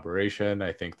of collaboration.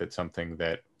 I think that something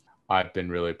that I've been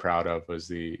really proud of was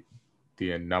the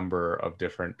number of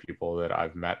different people that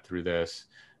I've met through this,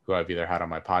 who I've either had on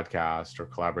my podcast or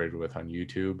collaborated with on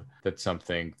YouTube. That's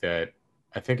something that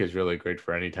I think is really great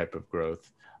for any type of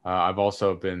growth. I've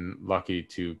also been lucky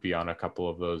to be on a couple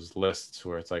of those lists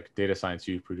where it's like data science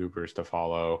YouTubers to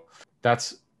follow.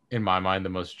 That's, in my mind, the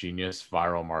most genius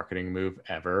viral marketing move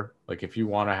ever. Like, if you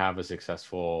want to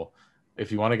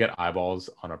get eyeballs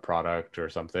on a product or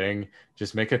something,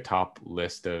 just make a top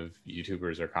list of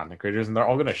YouTubers or content creators, and they're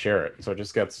all going to share it. So it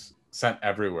just gets sent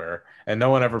everywhere, and no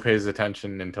one ever pays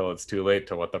attention until it's too late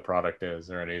to what the product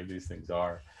is or any of these things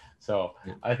are. So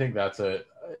Yeah. I think that's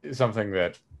something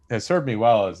that has served me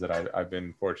well, is that I've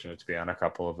been fortunate to be on a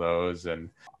couple of those. And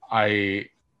I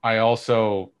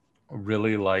also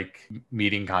really like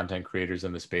meeting content creators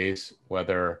in the space,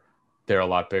 whether they're a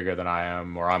lot bigger than I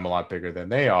am or I'm a lot bigger than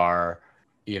they are.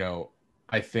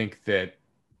 I think that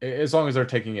as long as they're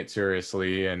taking it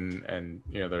seriously, and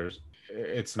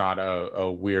it's not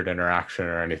a weird interaction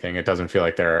or anything. It doesn't feel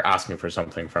like they're asking for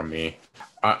something from me.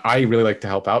 I really like to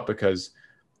help out because,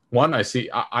 one,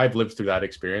 I've lived through that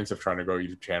experience of trying to grow a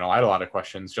YouTube channel. I had a lot of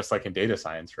questions, just like in data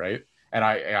science, right? And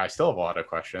I still have a lot of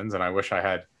questions, and I wish I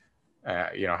had,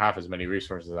 half as many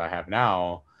resources as I have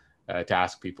now to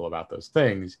ask people about those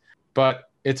things. But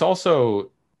it's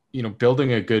also,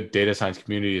 building a good data science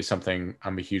community is something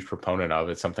I'm a huge proponent of.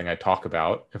 It's something I talk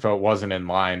about. If I wasn't in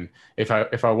line, if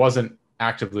I wasn't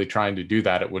actively trying to do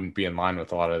that, it wouldn't be in line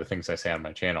with a lot of the things I say on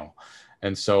my channel.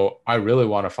 And so I really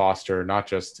want to foster, not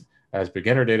just as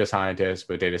beginner data scientists,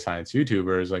 but data science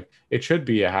YouTubers. Like, it should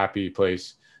be a happy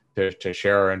place to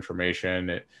share our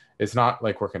information. It's not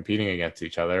like we're competing against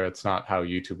each other. It's not how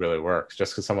YouTube really works.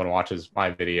 Just because someone watches my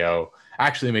video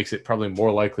actually makes it probably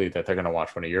more likely that they're going to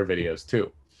watch one of your videos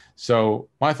too. So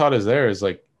my thought is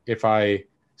like, if I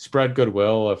spread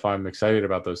goodwill, if I'm excited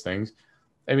about those things,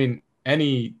 I mean,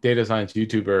 any data science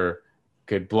YouTuber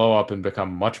could blow up and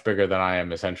become much bigger than I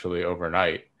am essentially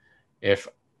overnight. If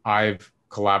I've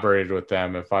collaborated with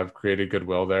them, if I've created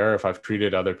goodwill there, if I've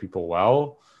treated other people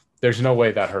well, there's no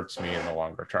way that hurts me in the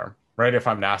longer term, right? If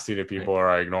I'm nasty to people or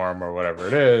I ignore them or whatever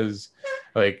it is,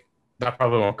 like, that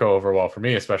probably won't go over well for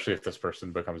me, especially if this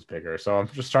person becomes bigger. So I'm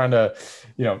just trying to,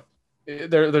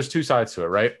 there's two sides to it,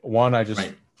 right? One, I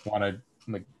just want to,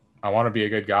 like, I want to be a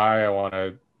good guy. I want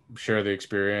to share the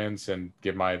experience and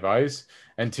give my advice.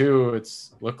 And two,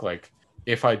 look, like,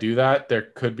 if I do that, there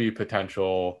could be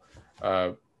potential,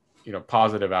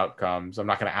 positive outcomes. I'm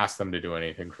not going to ask them to do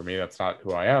anything for me. That's not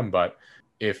who I am. But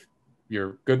if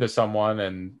you're good to someone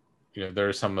and,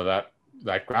 there's some of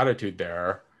that gratitude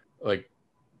there, like,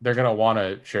 they're going to want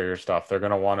to share your stuff. They're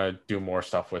going to want to do more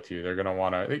stuff with you. They're going to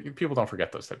want to, people don't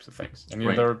forget those types of things. And,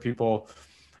 there are people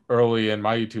early in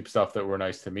my YouTube stuff that were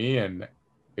nice to me, and,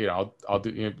 I'll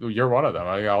do, you're one of them.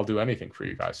 I'll do anything for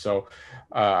you guys. So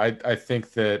I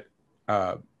think that,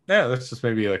 that's just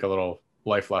maybe like a little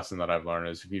life lesson that I've learned,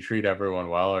 is if you treat everyone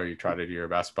well, or you try to do your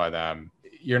best by them,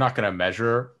 you're not going to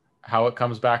measure how it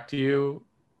comes back to you,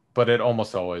 but it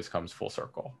almost always comes full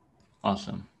circle.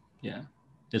 Awesome. Yeah.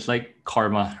 It's like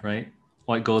karma, right?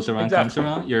 What goes around comes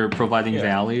around. You're providing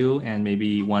value, and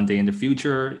maybe one day in the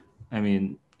future,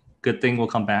 good thing will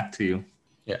come back to you.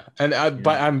 Yeah. And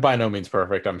I'm by no means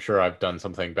perfect. I'm sure I've done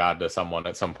something bad to someone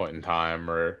at some point in time,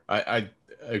 or I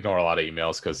ignore a lot of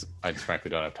emails because I just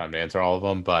frankly don't have time to answer all of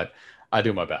them, but I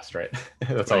do my best, right?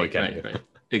 That's all we can do. Right.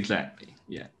 Exactly.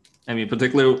 Yeah.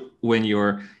 Particularly when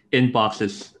your inbox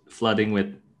is flooding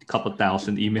with a couple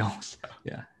thousand emails.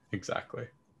 Yeah. Exactly.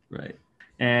 Right.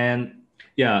 And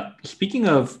yeah, speaking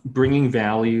of bringing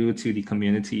value to the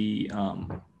community,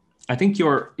 I think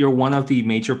you're one of the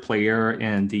major player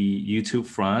in the YouTube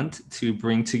front to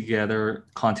bring together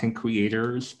content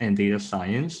creators and data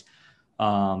science.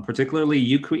 Particularly,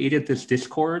 you created this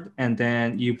Discord, and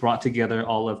then you brought together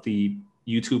all of the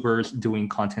YouTubers doing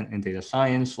content in data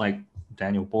science, like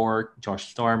Daniel Bork,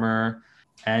 Josh Starmer,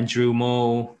 Andrew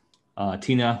Mo,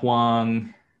 Tina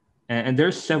Huang, and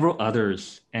there's several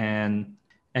others. And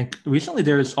recently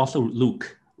there's also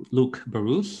Luke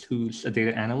Barus, who's a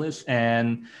data analyst,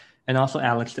 and also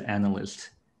Alex the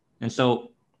analyst. And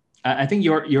so I think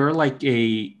you're like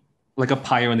a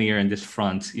pioneer in this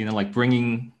front, like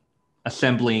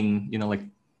assembling, like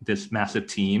this massive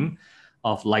team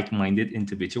of like-minded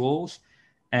individuals.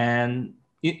 And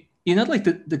like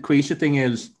the crazy thing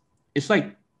is, it's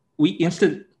like we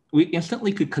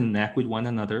instantly could connect with one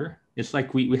another. It's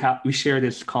like we share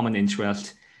this common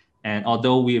interest. And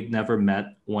although we have never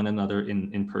met one another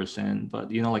in person,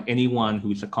 but like anyone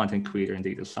who's a content creator in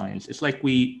data science, it's like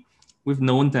we've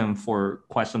known them for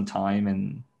quite some time,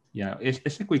 and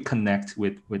it's like we connect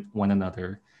with one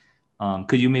another.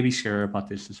 Could you maybe share about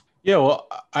this? Yeah, well,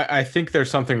 I think there's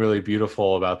something really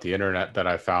beautiful about the internet that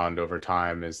I found over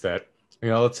time, is that,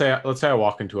 let's say I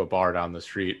walk into a bar down the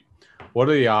street. What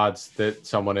are the odds that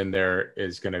someone in there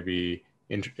is going to be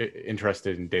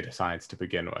interested in data science to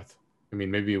begin with?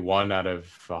 Maybe 1 out of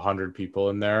 100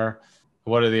 people in there.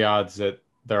 What are the odds that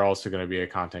they're also going to be a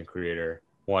content creator?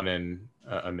 1 in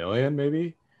a million,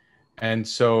 maybe. And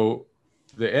so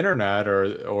the internet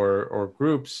or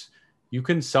groups, you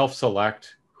can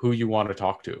self-select who you want to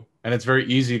talk to. And it's very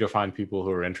easy to find people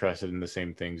who are interested in the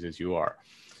same things as you are.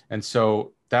 And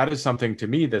so that is something to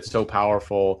me that's so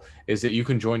powerful, is that you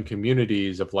can join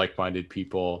communities of like-minded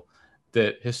people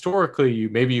that historically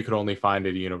maybe you could only find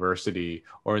at a university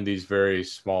or in these very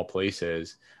small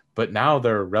places, but now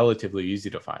they're relatively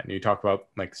easy to find. You talk about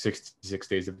like 66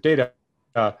 days of data.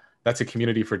 That's a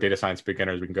community for data science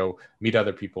beginners. We can go meet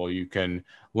other people. You can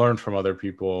learn from other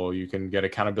people. You can get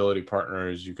accountability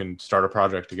partners. You can start a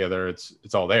project together.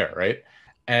 It's all there, right?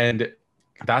 And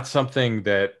that's something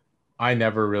that I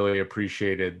never really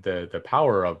appreciated the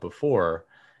power of before.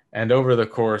 And over the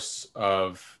course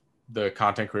of the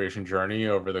content creation journey,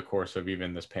 over the course of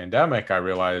even this pandemic, I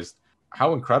realized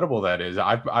how incredible that is.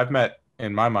 I've met,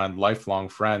 in my mind, lifelong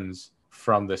friends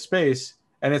from this space.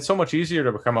 And it's so much easier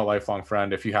to become a lifelong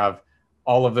friend if you have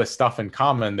all of this stuff in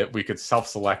common that we could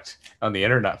self-select on the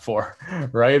internet for,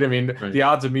 right? I mean, Right. the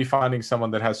odds of me finding someone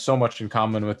that has so much in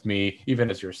common with me, even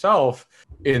as yourself,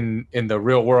 in the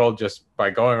real world, just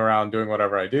by going around doing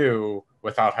whatever I do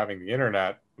without having the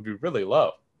internet, would be really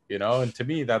low, you know? And to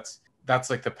me, that's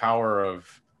like the power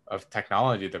of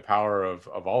technology, the power of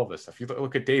all of this stuff. You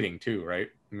look at dating too, right?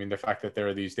 I mean, the fact that there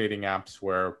are these dating apps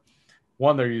where,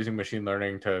 one, they're using machine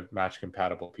learning to match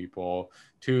compatible people.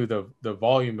 Two, the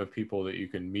volume of people that you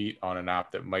can meet on an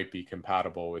app that might be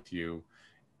compatible with you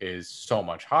is so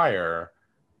much higher.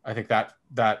 I think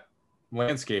that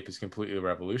landscape is completely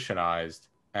revolutionized.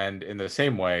 And in the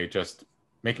same way, just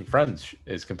making friends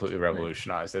is completely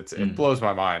revolutionized. Right. It blows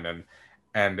my mind.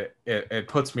 And it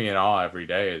puts me in awe every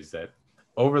day, is that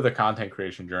over the content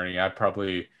creation journey,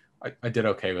 I did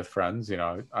okay with friends. You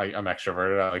know, I'm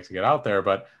extroverted. I like to get out there,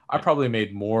 but I probably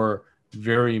made more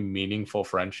very meaningful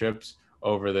friendships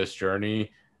over this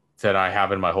journey than I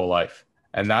have in my whole life.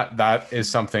 And that is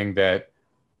something that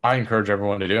I encourage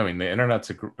everyone to do. I mean, the internet's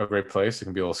a great place. It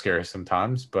can be a little scary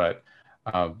sometimes, but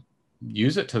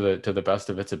use it to the best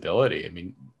of its ability. I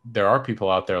mean, there are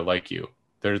people out there like you.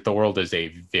 The world is a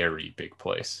very big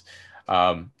place,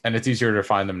 and it's easier to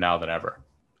find them now than ever.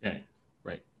 Yeah.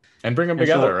 Right. And bring them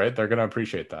together, right? They're going to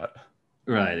appreciate that.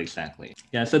 Right, exactly.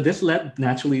 Yeah, so this led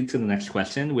naturally to the next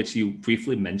question, which you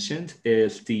briefly mentioned,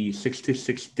 is the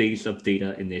 66 Days of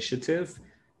Data initiative.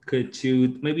 Could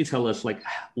you maybe tell us, like,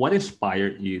 what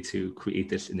inspired you to create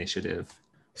this initiative?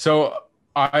 So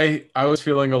I was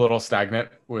feeling a little stagnant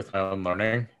with my own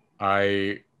learning.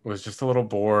 I was just a little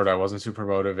bored. I wasn't super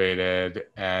motivated,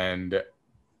 and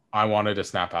I wanted to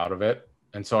snap out of it.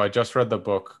 And so I just read the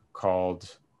book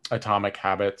called Atomic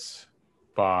Habits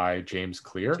by James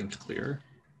Clear.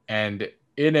 And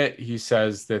in it, he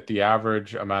says that the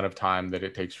average amount of time that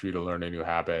it takes for you to learn a new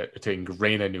habit, to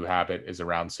ingrain a new habit, is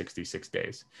around 66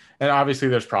 days. And obviously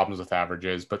there's problems with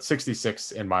averages, but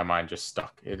 66 in my mind just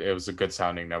stuck. It was a good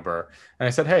sounding number. And I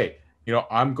said, hey, you know,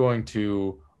 I'm going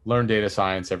to learn data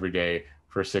science every day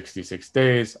for 66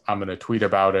 days. I'm going to tweet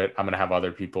about it. I'm going to have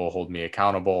other people hold me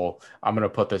accountable. I'm going to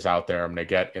put this out there. I'm going to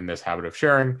get in this habit of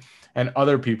sharing, and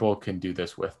other people can do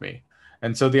this with me.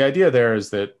 And so the idea there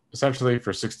is that essentially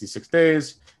for 66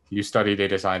 days, you study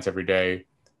data science every day.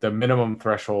 The minimum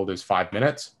threshold is 5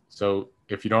 minutes. So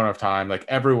if you don't have time, like,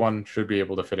 everyone should be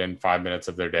able to fit in 5 minutes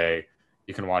of their day.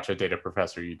 You can watch a Data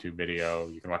Professor YouTube video.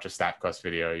 You can watch a StatQuest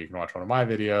video. You can watch one of my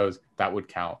videos. That would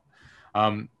count.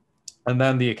 And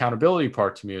then the accountability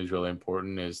part to me is really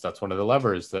important. That's one of the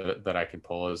levers that I can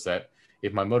pull, is that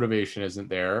if my motivation isn't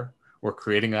there, we're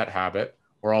creating that habit.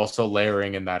 We're also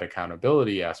layering in that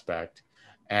accountability aspect.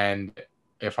 And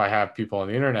if I have people on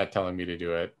the internet telling me to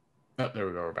do it, there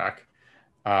we go, we're back.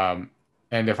 And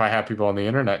if I have people on the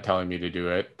internet telling me to do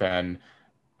it, then,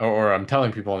 or I'm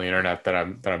telling people on the internet that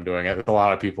I'm doing it, there's a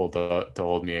lot of people to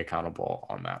hold me accountable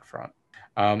on that front.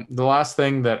 The last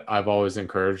thing that I've always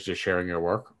encouraged is sharing your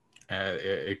work.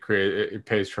 It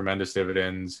pays tremendous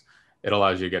dividends. It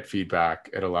allows you to get feedback.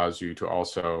 It allows you to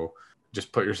also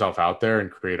just put yourself out there and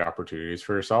create opportunities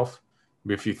for yourself.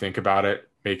 If you think about it,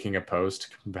 making a post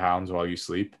compounds while you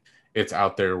sleep. It's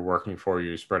out there working for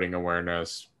you, spreading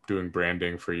awareness, doing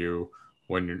branding for you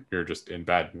when you're just in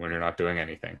bed, when you're not doing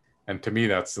anything. And to me,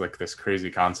 that's like this crazy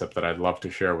concept that I'd love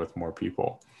to share with more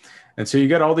people. And so you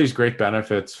get all these great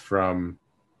benefits from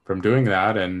doing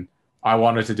that. And I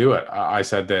wanted to do it. I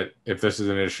said that if this is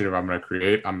an initiative I'm going to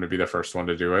create, I'm going to be the first one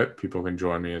to do it. People can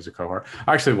join me as a cohort.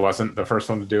 I actually wasn't the first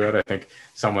one to do it. I think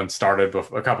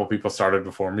a couple people started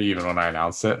before me, even when I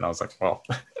announced it. And I was like, well,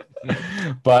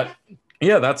 but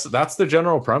yeah, that's the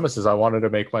general premise. Is I wanted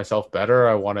to make myself better.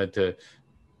 I wanted to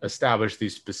establish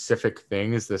these specific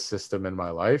things, this system in my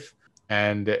life,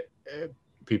 and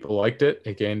people liked it.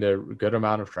 It gained a good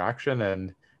amount of traction,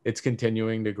 and it's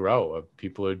continuing to grow.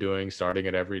 People are starting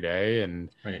it every day. And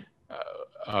Right.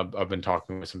 I've been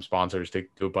talking with some sponsors to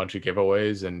do a bunch of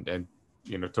giveaways and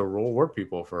to reward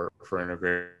people for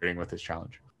integrating with this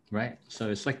challenge. Right. So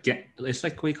it's like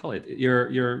what do you call it?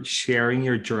 You're sharing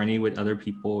your journey with other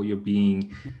people. You're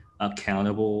being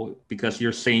accountable because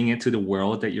you're saying it to the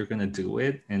world that you're going to do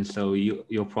it, and so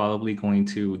you're probably going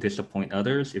to disappoint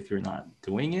others if you're not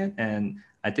doing it. And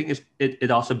I think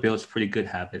it also builds pretty good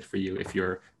habit for you if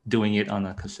you're doing it on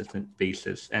a consistent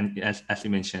basis. And as you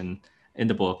mentioned in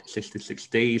the book, 66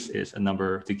 days is a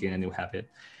number to gain a new habit.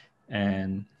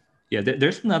 And yeah,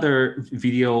 there's another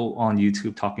video on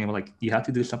YouTube talking about like you have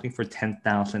to do something for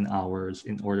 10,000 hours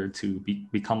in order to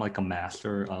become like a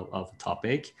master of a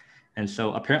topic. And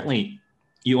so apparently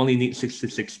you only need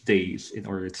 66 days in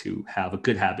order to have a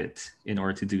good habit in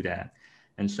order to do that.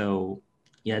 And so,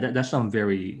 yeah, that's some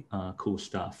very cool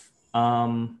stuff.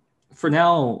 For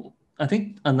now, I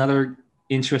think another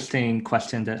interesting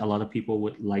question that a lot of people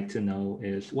would like to know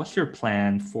is what's your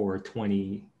plan for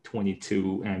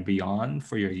 2022 and beyond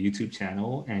for your YouTube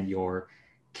channel and your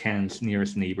Ken's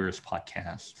Nearest Neighbors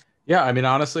podcast? Yeah, I mean,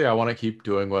 honestly, I want to keep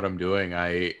doing what I'm doing.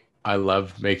 I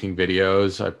love making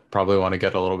videos. I probably want to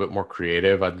get a little bit more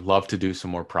creative. I'd love to do some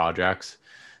more projects.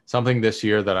 Something this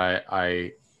year that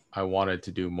I wanted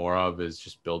to do more of is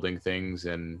just building things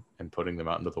and putting them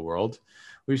out into the world.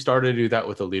 We've started to do that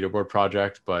with the leaderboard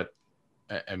project, but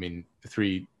I mean,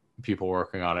 3 people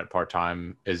working on it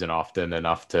part-time isn't often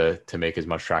enough to make as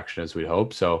much traction as we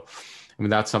hope. So, I mean,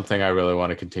 that's something I really want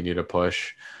to continue to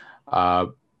push. I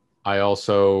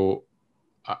also,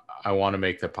 I want to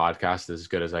make the podcast as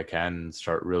good as I can and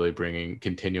start really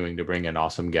continuing to bring in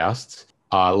awesome guests.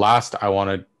 Last, I want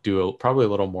to do probably a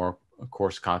little more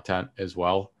course content as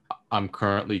well. I'm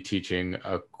currently teaching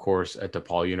a course at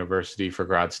DePaul University for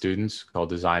grad students called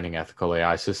Designing Ethical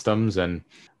AI Systems. And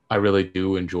I really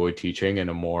do enjoy teaching in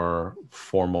a more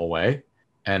formal way.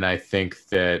 And I think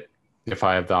that if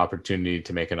I have the opportunity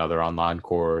to make another online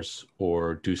course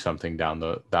or do something down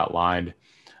that line,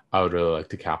 I would really like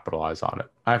to capitalize on it.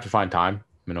 I have to find time.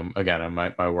 Again,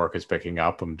 my work is picking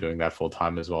up. I'm doing that full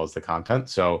time as well as the content.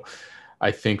 So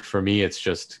I think for me, it's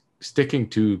just sticking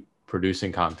to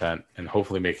producing content and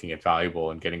hopefully making it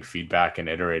valuable and getting feedback and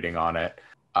iterating on it.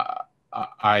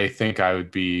 I think I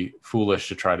would be foolish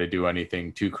to try to do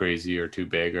anything too crazy or too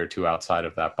big or too outside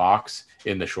of that box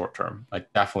in the short term. I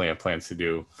definitely have plans to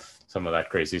do some of that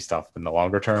crazy stuff in the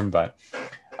longer term, but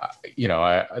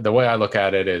the way I look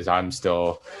at it is I'm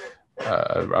still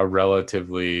a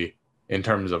relatively, in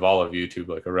terms of all of YouTube,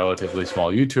 like a relatively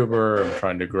small YouTuber. I'm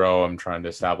trying to grow. I'm trying to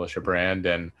establish a brand.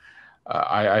 And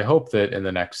I hope that in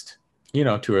the next, 2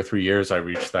 or 3 years, I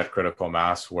reach that critical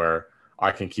mass where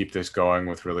I can keep this going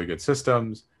with really good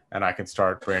systems and I can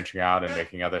start branching out and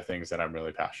making other things that I'm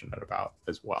really passionate about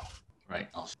as well. Right.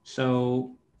 Awesome.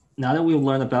 So now that we've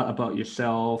learned about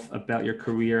yourself, about your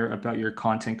career, about your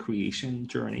content creation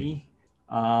journey,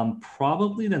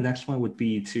 probably the next one would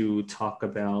be to talk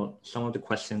about some of the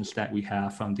questions that we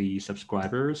have from the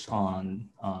subscribers on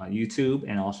YouTube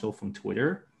and also from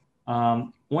Twitter.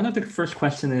 One of the first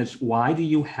questions is, why do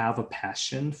you have a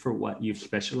passion for what you've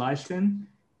specialized in?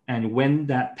 And when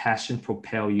that passion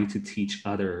propel you to teach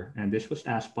other? And this was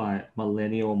asked by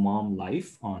Millennial Mom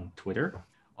Life on Twitter.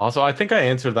 Also, I think I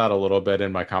answered that a little bit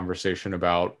in my conversation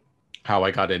about how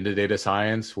I got into data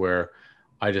science, where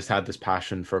I just had this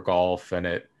passion for golf and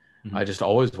I just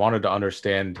always wanted to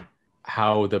understand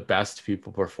how the best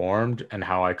people performed and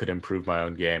how I could improve my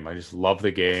own game. I just love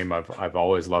the game. I've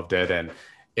always loved it. And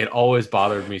it always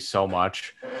bothered me so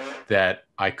much that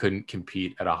I couldn't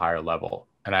compete at a higher level.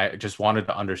 And I just wanted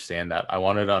to understand that. I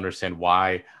wanted to understand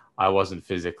why I wasn't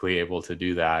physically able to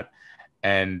do that.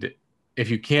 And if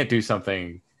you can't do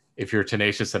something, if you're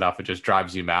tenacious enough, it just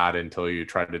drives you mad until you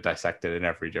try to dissect it in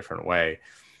every different way.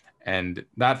 And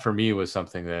that for me was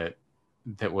something that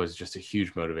was just a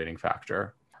huge motivating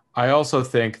factor. I also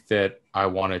think that I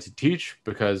wanted to teach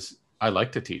because I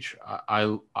like to teach.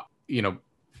 I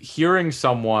hearing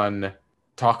someone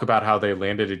talk about how they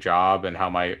landed a job and how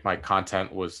my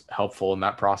content was helpful in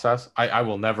that process. I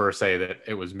will never say that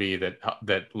it was me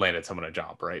that landed someone a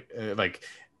job, right? Like,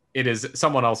 it is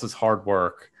someone else's hard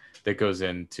work that goes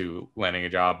into landing a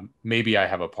job. Maybe I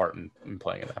have a part in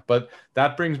playing in that, but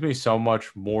that brings me so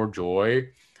much more joy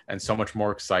and so much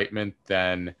more excitement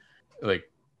than like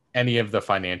any of the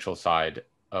financial side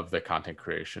of the content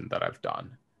creation that I've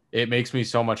done. It makes me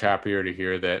so much happier to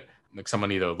hear that like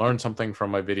someone either learned something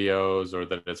from my videos or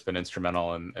that it's been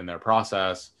instrumental in their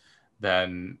process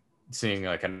than seeing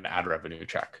like an ad revenue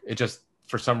check. It just,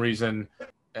 for some reason,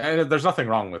 and there's nothing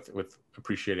wrong with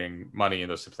appreciating money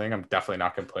and those types of things. I'm definitely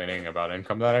not complaining about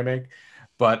income that I make,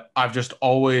 but I've just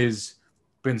always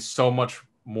been so much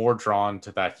more drawn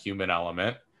to that human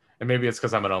element. And maybe it's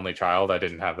because I'm an only child. I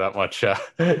didn't have that much,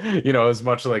 as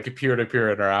much like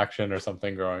peer-to-peer interaction or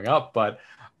something growing up. But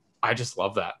I just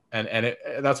love that, and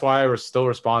that's why I still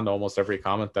respond to almost every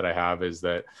comment that I have. Is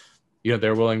that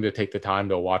they're willing to take the time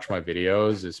to watch my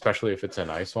videos, especially if it's a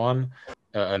nice one,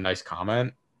 a nice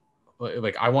comment.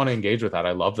 Like I want to engage with that.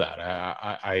 I love that.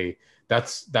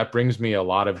 That brings me a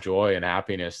lot of joy and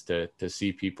happiness to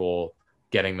see people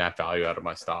getting that value out of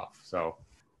my stuff. So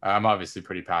I'm obviously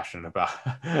pretty passionate about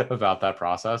about that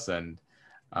process, and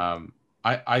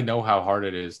I know how hard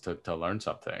it is to learn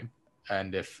something,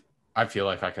 and if I feel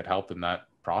like I could help in that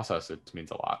process, it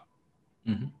means a lot.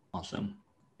 Mm-hmm. Awesome.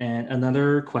 And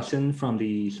another question from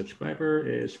the subscriber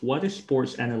is, what is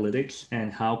sports analytics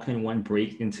and how can one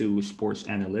break into sports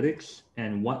analytics?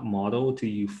 And what model do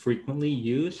you frequently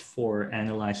use for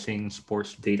analyzing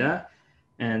sports data?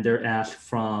 And they're asked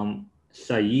from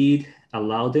Saeed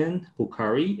Alaudin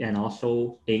Bukhari and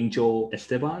also Angel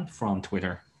Esteban from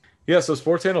Twitter. Yeah, so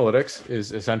sports analytics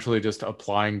is essentially just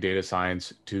applying data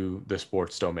science to the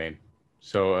sports domain.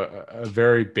 So a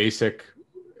very basic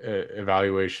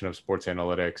evaluation of sports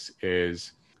analytics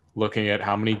is looking at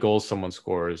how many goals someone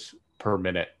scores per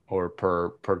minute or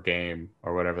per game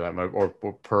or whatever that might, or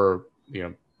per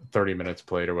 30 minutes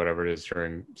played or whatever it is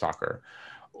during soccer,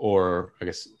 or I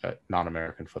guess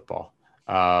non-American football,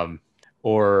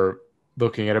 or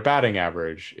looking at a batting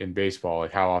average in baseball,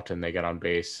 like how often they get on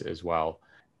base as well.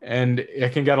 And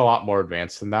it can get a lot more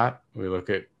advanced than that. We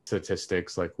look at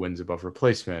statistics like wins above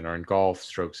replacement, or in golf,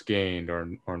 strokes gained, or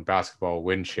in basketball,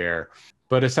 win share.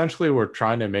 But essentially, we're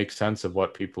trying to make sense of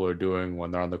what people are doing when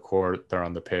they're on the court, they're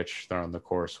on the pitch, they're on the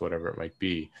course, whatever it might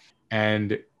be.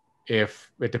 And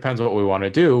if it depends what we want to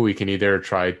do, we can either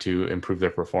try to improve their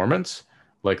performance,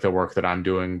 like the work that I'm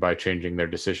doing by changing their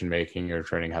decision making or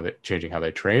changing how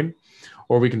they train,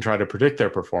 or we can try to predict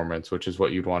their performance, which is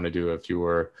what you'd want to do if you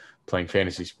were playing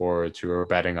fantasy sports, you were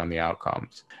betting on the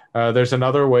outcomes. There's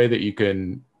another way that you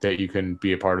can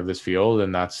be a part of this field,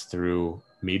 and that's through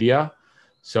media.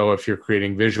 So if you're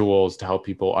creating visuals to help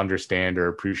people understand or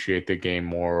appreciate the game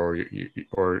more,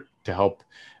 or to help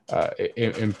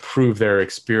improve their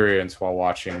experience while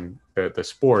watching the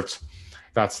sports,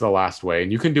 that's the last way.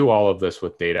 And you can do all of this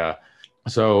with data.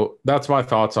 So that's my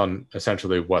thoughts on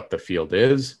essentially what the field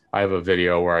is. I have a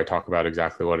video where I talk about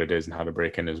exactly what it is and how to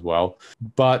break in as well.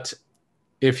 But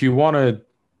if you want to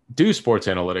do sports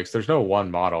analytics, there's no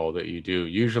one model that you do.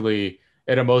 Usually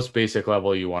at a most basic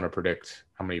level, you want to predict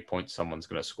how many points someone's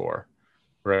going to score,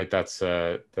 right? That's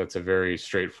a very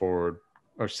straightforward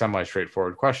or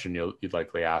semi-straightforward question you'd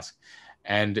likely ask.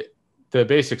 And the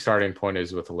basic starting point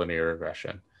is with a linear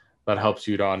regression. That helps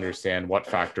you to understand what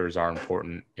factors are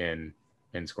important in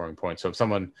scoring points. So if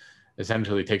someone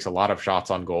essentially takes a lot of shots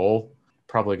on goal,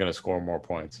 probably going to score more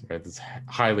points, right? It's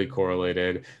highly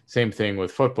correlated. Same thing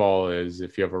with football is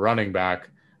if you have a running back,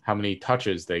 how many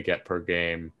touches they get per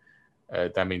game,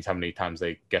 that means how many times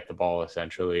they get the ball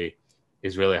essentially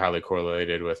is really highly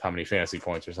correlated with how many fantasy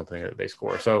points or something that they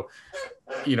score. So,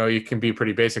 you can be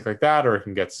pretty basic like that, or it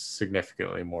can get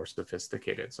significantly more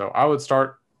sophisticated. So I would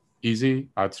start easy.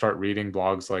 I'd start reading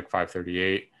blogs like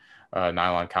 538,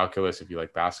 Nylon Calculus if you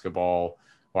like basketball,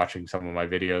 watching some of my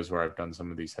videos where I've done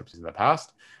some of these types in the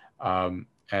past,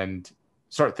 and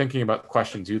start thinking about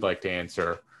questions you'd like to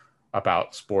answer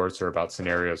about sports or about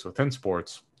scenarios within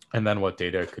sports, and then what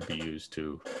data could be used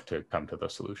to come to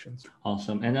those solutions.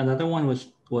 Awesome. And another one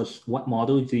was what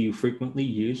model do you frequently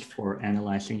use for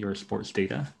analyzing your sports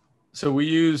data? So we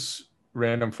use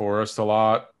random forest a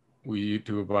lot. We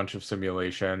do a bunch of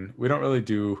simulation. We don't really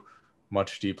do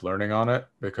much deep learning on it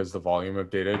because the volume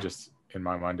of data just, in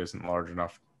my mind, isn't large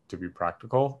enough to be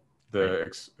practical.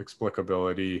 The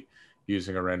explicability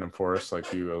using a random forest,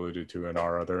 like you alluded to in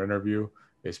our other interview,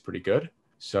 is pretty good.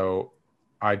 So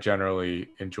I generally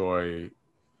enjoy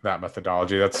that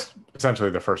methodology. That's essentially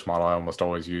the first model I almost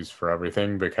always use for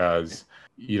everything, because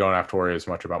you don't have to worry as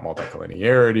much about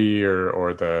multicollinearity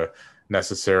or the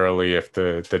necessarily if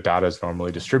the data is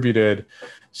normally distributed.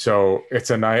 So it's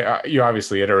you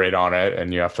obviously iterate on it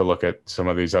and you have to look at some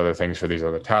of these other things for these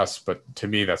other tests. But to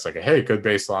me, that's like hey, good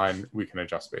baseline. We can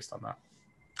adjust based on that.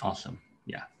 Awesome.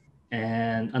 Yeah.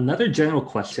 And another general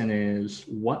question is,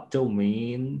 what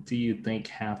domain do you think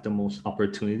have the most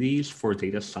opportunities for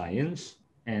data science?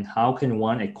 And how can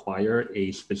one acquire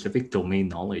a specific domain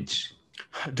knowledge?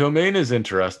 Domain is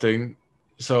interesting.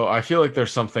 So I feel like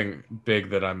there's something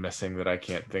big that I'm missing that I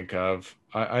can't think of.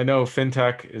 I know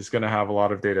fintech is going to have a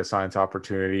lot of data science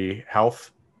opportunity.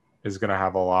 Health is going to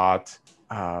have a lot.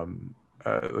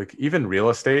 Like even real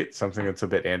estate, something that's a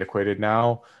bit antiquated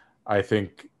now. I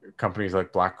think companies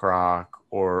like BlackRock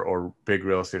or big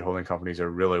real estate holding companies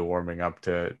are really warming up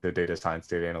to the data science,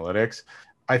 data analytics.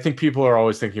 I think people are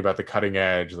always thinking about the cutting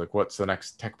edge, like what's the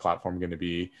next tech platform going to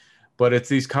be? But it's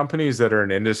these companies that are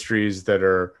in industries that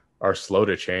are slow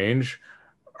to change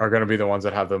are going to be the ones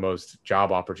that have the most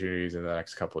job opportunities in the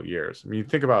next couple of years. I mean,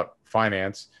 think about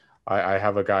finance. I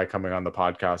have a guy coming on the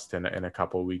podcast in a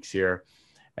couple of weeks here,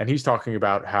 and he's talking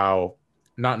about how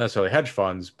not necessarily hedge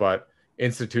funds, but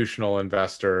institutional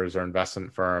investors or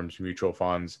investment firms, mutual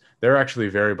funds, they're actually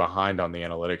very behind on the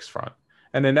analytics front.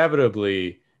 And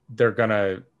inevitably, they're going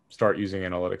to start using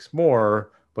analytics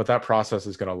more, but that process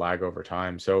is going to lag over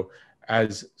time. So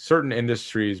as certain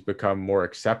industries become more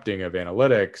accepting of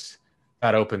analytics,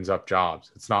 that opens up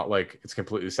jobs. It's not like it's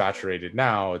completely saturated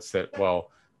now. It's that,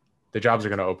 well, the jobs are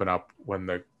going to open up when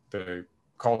the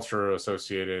culture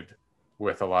associated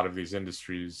with a lot of these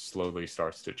industries slowly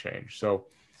starts to change. So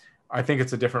I think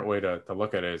it's a different way to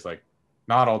look at it, is like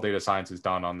not all data science is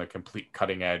done on the complete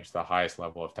cutting edge, the highest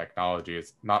level of technology.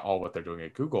 It's not all what they're doing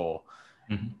at Google.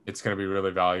 Mm-hmm. It's going to be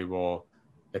really valuable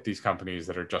at these companies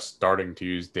that are just starting to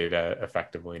use data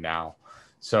effectively now.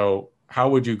 So how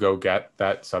would you go get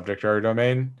that subject area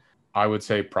domain? I would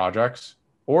say projects,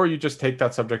 or you just take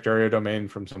that subject area domain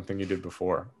from something you did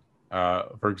before.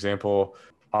 For example,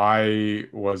 I'm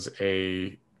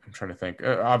trying to think,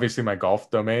 obviously my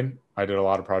golf domain, I did a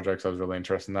lot of projects. I was really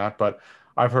interested in that, but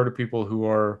I've heard of people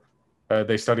who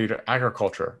they studied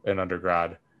agriculture in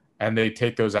undergrad, and they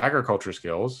take those agriculture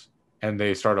skills and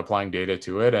they start applying data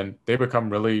to it, and they become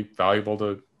really valuable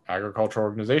to agriculture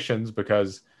organizations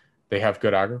because they have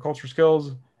good agriculture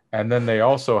skills. And then they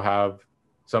also have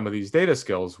some of these data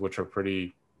skills, which are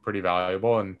pretty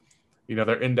valuable. And,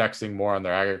 they're indexing more on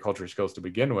their agriculture skills to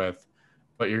begin with,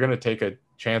 but you're going to take a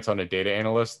chance on a data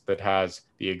analyst that has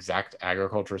the exact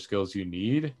agriculture skills you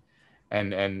need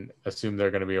and assume they're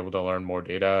going to be able to learn more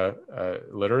data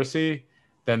literacy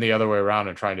than the other way around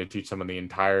and trying to teach someone the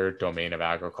entire domain of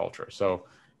agriculture. So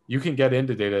you can get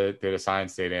into data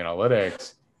science, data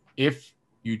analytics if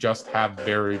you just have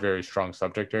very, very strong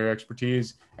subject area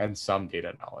expertise and some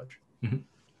data knowledge. Mm-hmm.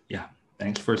 Yeah,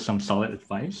 thanks for some solid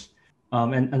advice.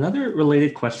 And another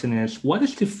related question is, what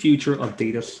is the future of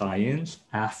data science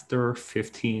after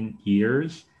 15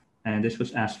 years? And this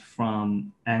was asked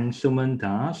from Angsuman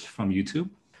Das from YouTube.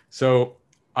 So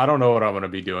I don't know what I'm going to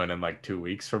be doing in like 2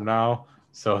 weeks from now.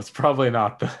 So it's probably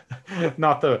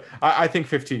I think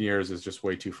 15 years is just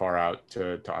way too far out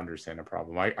to understand a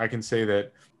problem. I can say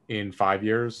that in 5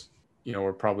 years,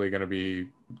 we're probably going to be,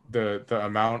 the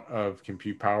amount of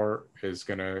compute power is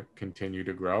going to continue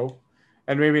to grow.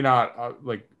 And maybe not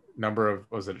like number of,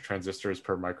 was it transistors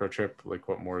per microchip, like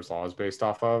what Moore's law is based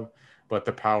off of, but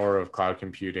the power of cloud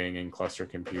computing and cluster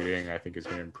computing, I think, is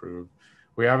going to improve.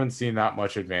 We haven't seen that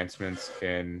much advancements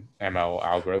in ML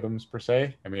algorithms per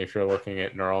se. I mean, if you're looking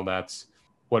at neural nets,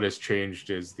 what has changed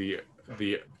is the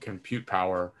compute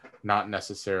power, not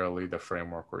necessarily the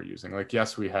framework we're using. Like,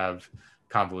 yes, we have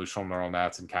convolutional neural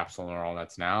nets and capsule neural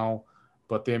nets now,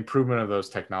 but the improvement of those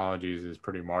technologies is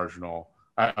pretty marginal,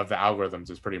 of the algorithms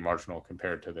is pretty marginal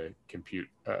compared to the compute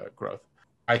growth.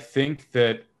 I think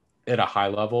that at a high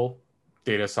level,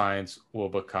 data science will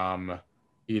become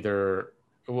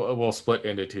we'll split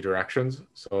into two directions.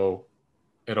 So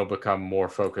it'll become more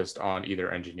focused on either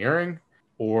engineering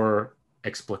or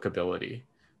explicability.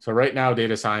 So right now,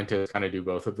 data scientists kind of do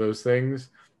both of those things.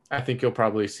 I think you'll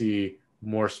probably see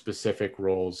more specific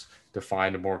roles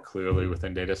defined more clearly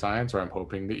within data science, or I'm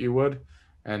hoping that you would.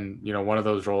 And, one of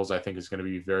those roles I think is going to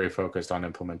be very focused on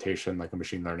implementation, like a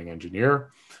machine learning engineer.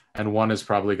 And one is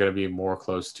probably going to be more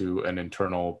close to an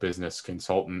internal business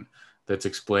consultant that's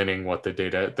explaining what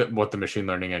the machine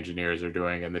learning engineers are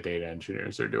doing and the data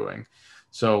engineers are doing.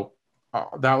 So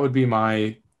that would be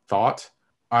my thought.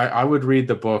 I would read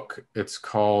the book. It's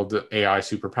called AI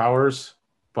Superpowers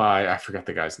by, I forget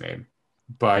the guy's name.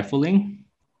 But Kai-Fu Ling?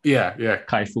 Yeah.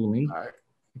 Kai-Fu Ling?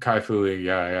 Kai-Fu Ling,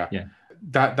 yeah.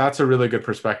 That's a really good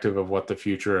perspective of what the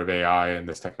future of AI and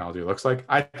this technology looks like.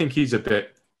 I think he's a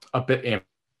bit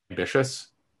ambitious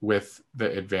with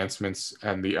the advancements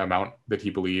and the amount that he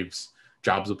believes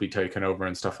jobs will be taken over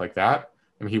and stuff like that.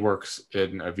 I mean, he works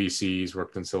in a VC, he's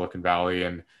worked in Silicon Valley,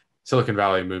 and Silicon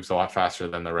Valley moves a lot faster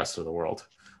than the rest of the world.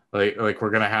 Like we're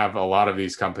going to have a lot of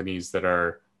these companies that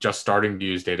are just starting to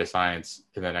use data science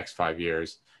in the next 5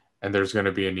 years. And there's going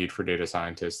to be a need for data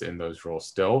scientists in those roles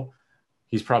still.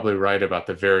 He's probably right about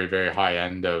the very, very high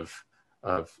end of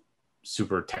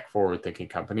super tech forward thinking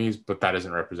companies, but that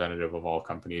isn't representative of all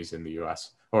companies in the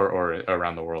US or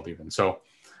around the world even. So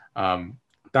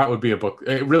That would be a book,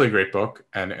 a really great book,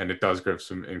 and it does give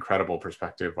some incredible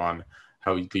perspective on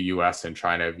how the US and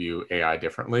China view AI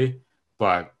differently.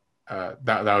 But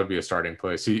that would be a starting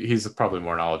place. He's probably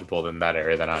more knowledgeable in that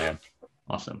area than I am.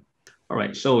 Awesome. All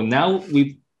right. So now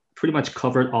we've pretty much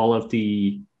covered all of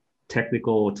the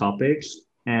technical topics,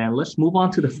 and let's move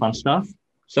on to the fun stuff.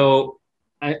 So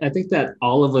I think that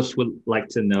all of us would like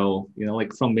to know,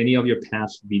 like from many of your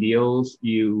past videos,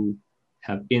 you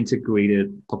have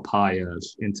integrated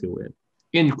papayas into it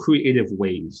in creative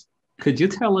ways. Could you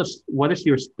tell us what is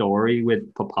your story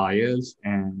with papayas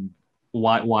and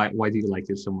why do you like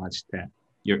it so much that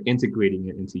you're integrating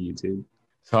it into YouTube?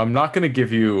 So I'm not going to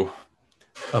give you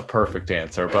a perfect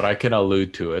answer, but I can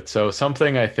allude to it. So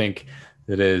something I think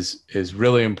that is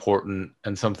really important,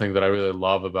 and something that I really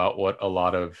love about what a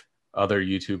lot of other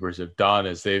YouTubers have done,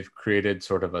 is they've created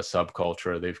sort of a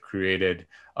subculture. They've created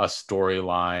a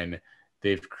storyline.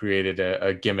 They've created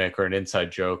a gimmick or an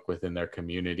inside joke within their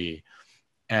community.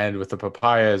 And with the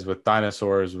papayas, with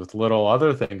dinosaurs, with little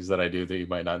other things that I do that you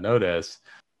might not notice,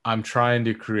 I'm trying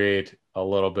to create a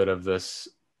little bit of this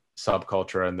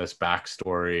subculture and this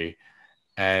backstory.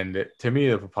 And to me,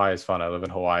 the papaya is fun. I live in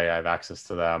Hawaii. I have access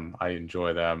to them. I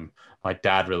enjoy them. My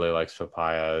dad really likes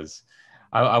papayas.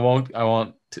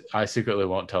 I secretly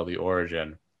won't tell the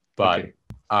origin, but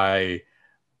okay.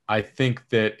 I think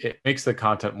that it makes the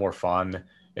content more fun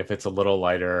if it's a little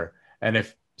lighter. And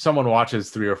if someone watches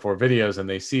 3 or 4 videos and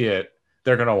they see it,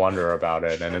 they're going to wonder about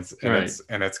it. And it's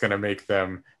going to make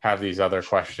them have these other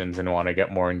questions and want to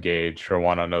get more engaged or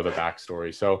want to know the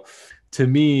backstory. So to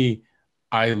me,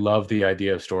 I love the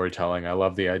idea of storytelling. I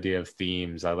love the idea of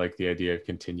themes. I like the idea of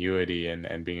continuity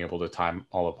and being able to time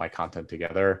all of my content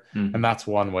together. Mm-hmm. And that's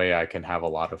one way I can have a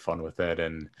lot of fun with it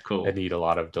and eat a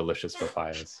lot of delicious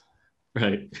papayas.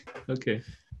 Right. Okay.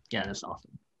 Yeah, that's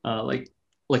awesome.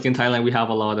 Like in Thailand, we have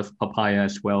a lot of papaya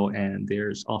as well. And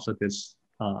there's also this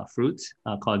fruit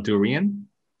called durian.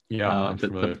 Yeah, I'm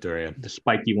familiar with durian. The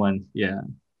spiky one. Yeah.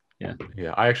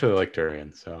 Yeah, I actually like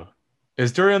durian. So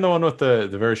is durian the one with the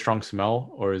very strong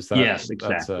smell, or is that? Yes,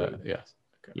 exactly. Yes.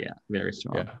 Okay. Yeah, very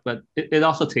strong. Yeah. But it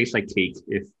also tastes like cake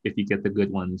if you get the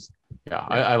good ones. Yeah,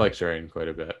 I like durian quite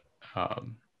a bit.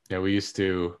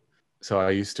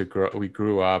 We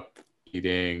grew up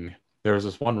eating, there was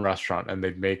this one restaurant and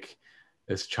they'd make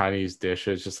this Chinese dish.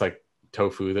 It's just like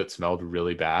tofu that smelled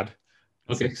really bad.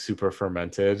 It's like super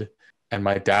fermented. And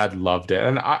my dad loved it.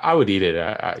 And I would eat it,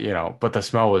 but the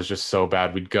smell was just so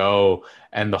bad. We'd go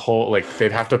and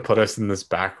they'd have to put us in this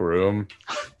back room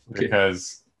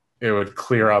because it would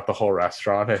clear out the whole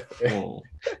restaurant. So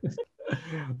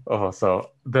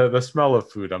the smell of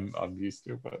food I'm used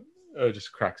to, but it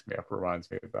just cracks me up,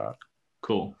 reminds me of that.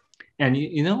 Cool. And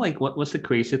what's the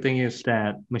crazy thing is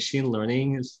that machine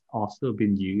learning has also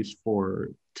been used for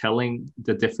telling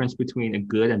the difference between a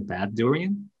good and bad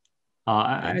durian.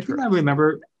 I think I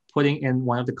remember putting in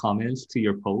one of the comments to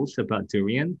your post about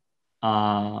durian.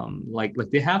 Like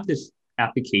they have this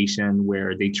application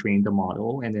where they train the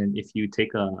model, and then if you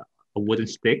take a wooden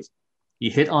stick, you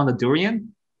hit on the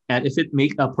durian, and if it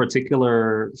make a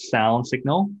particular sound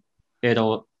signal,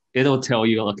 it'll tell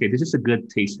you, okay, this is a good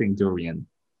tasting durian.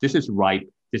 This is ripe.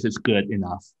 This is good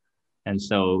enough. And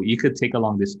so you could take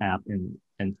along this app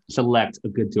and select a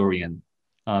good durian.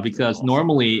 Because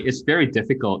normally it's very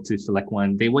difficult to select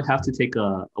one. They would have to take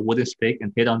a wooden stick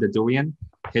and hit on the durian,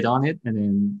 hit on it, and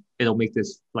then it'll make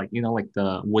this like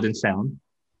the wooden sound.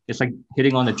 It's like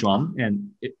hitting on a drum,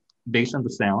 and based on the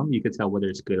sound, you could tell whether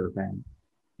it's good or bad.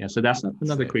 Yeah, so that's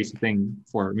another crazy thing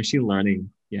for machine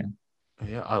learning. Yeah.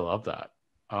 Yeah, I love that.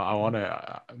 I want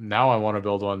to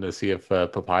build one to see if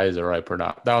papayas are ripe or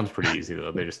not. That one's pretty easy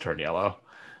though. They just turn yellow.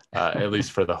 At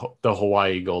least for the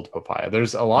Hawaii gold papaya.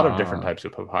 There's a lot of different types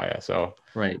of papaya. So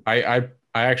right. I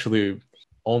actually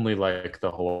only like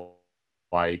the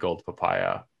Hawaii gold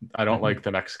papaya. I don't like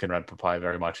the Mexican red papaya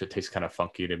very much. It tastes kind of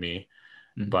funky to me.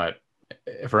 Mm-hmm. But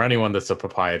for anyone that's a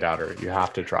papaya doubter, you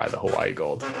have to try the Hawaii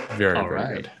gold. Very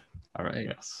good. All right.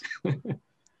 Yes. Yeah.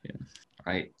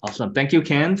 All right. Awesome. Thank you,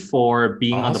 Ken, for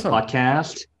being on the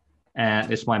podcast.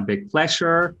 And it's my big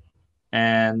pleasure.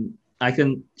 And I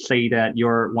can say that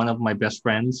you're one of my best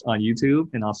friends on YouTube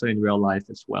and also in real life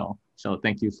as well. So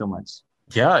thank you so much.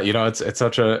 Yeah, it's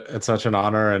such an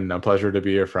honor and a pleasure to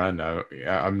be your friend.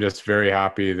 I'm just very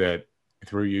happy that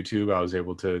through YouTube I was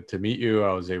able to meet you.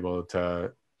 I was able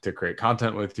to create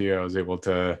content with you. I was able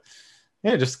to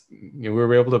we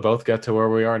were able to both get to where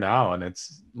we are now. And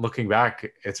it's looking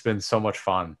back, it's been so much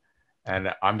fun.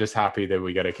 And I'm just happy that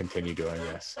we get to continue doing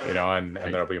this, and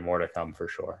there'll be more to come for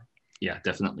sure. Yeah,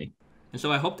 definitely. And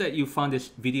so I hope that you found this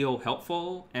video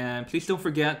helpful, and please don't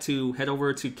forget to head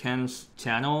over to Ken's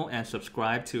channel and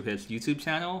subscribe to his YouTube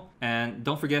channel. And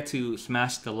don't forget to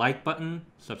smash the like button,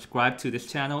 subscribe to this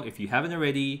channel if you haven't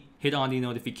already, hit on the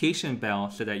notification bell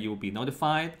so that you will be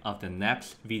notified of the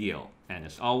next video. And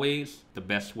as always, the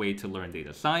best way to learn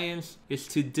data science is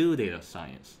to do data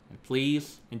science. And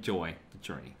please enjoy the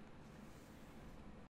journey.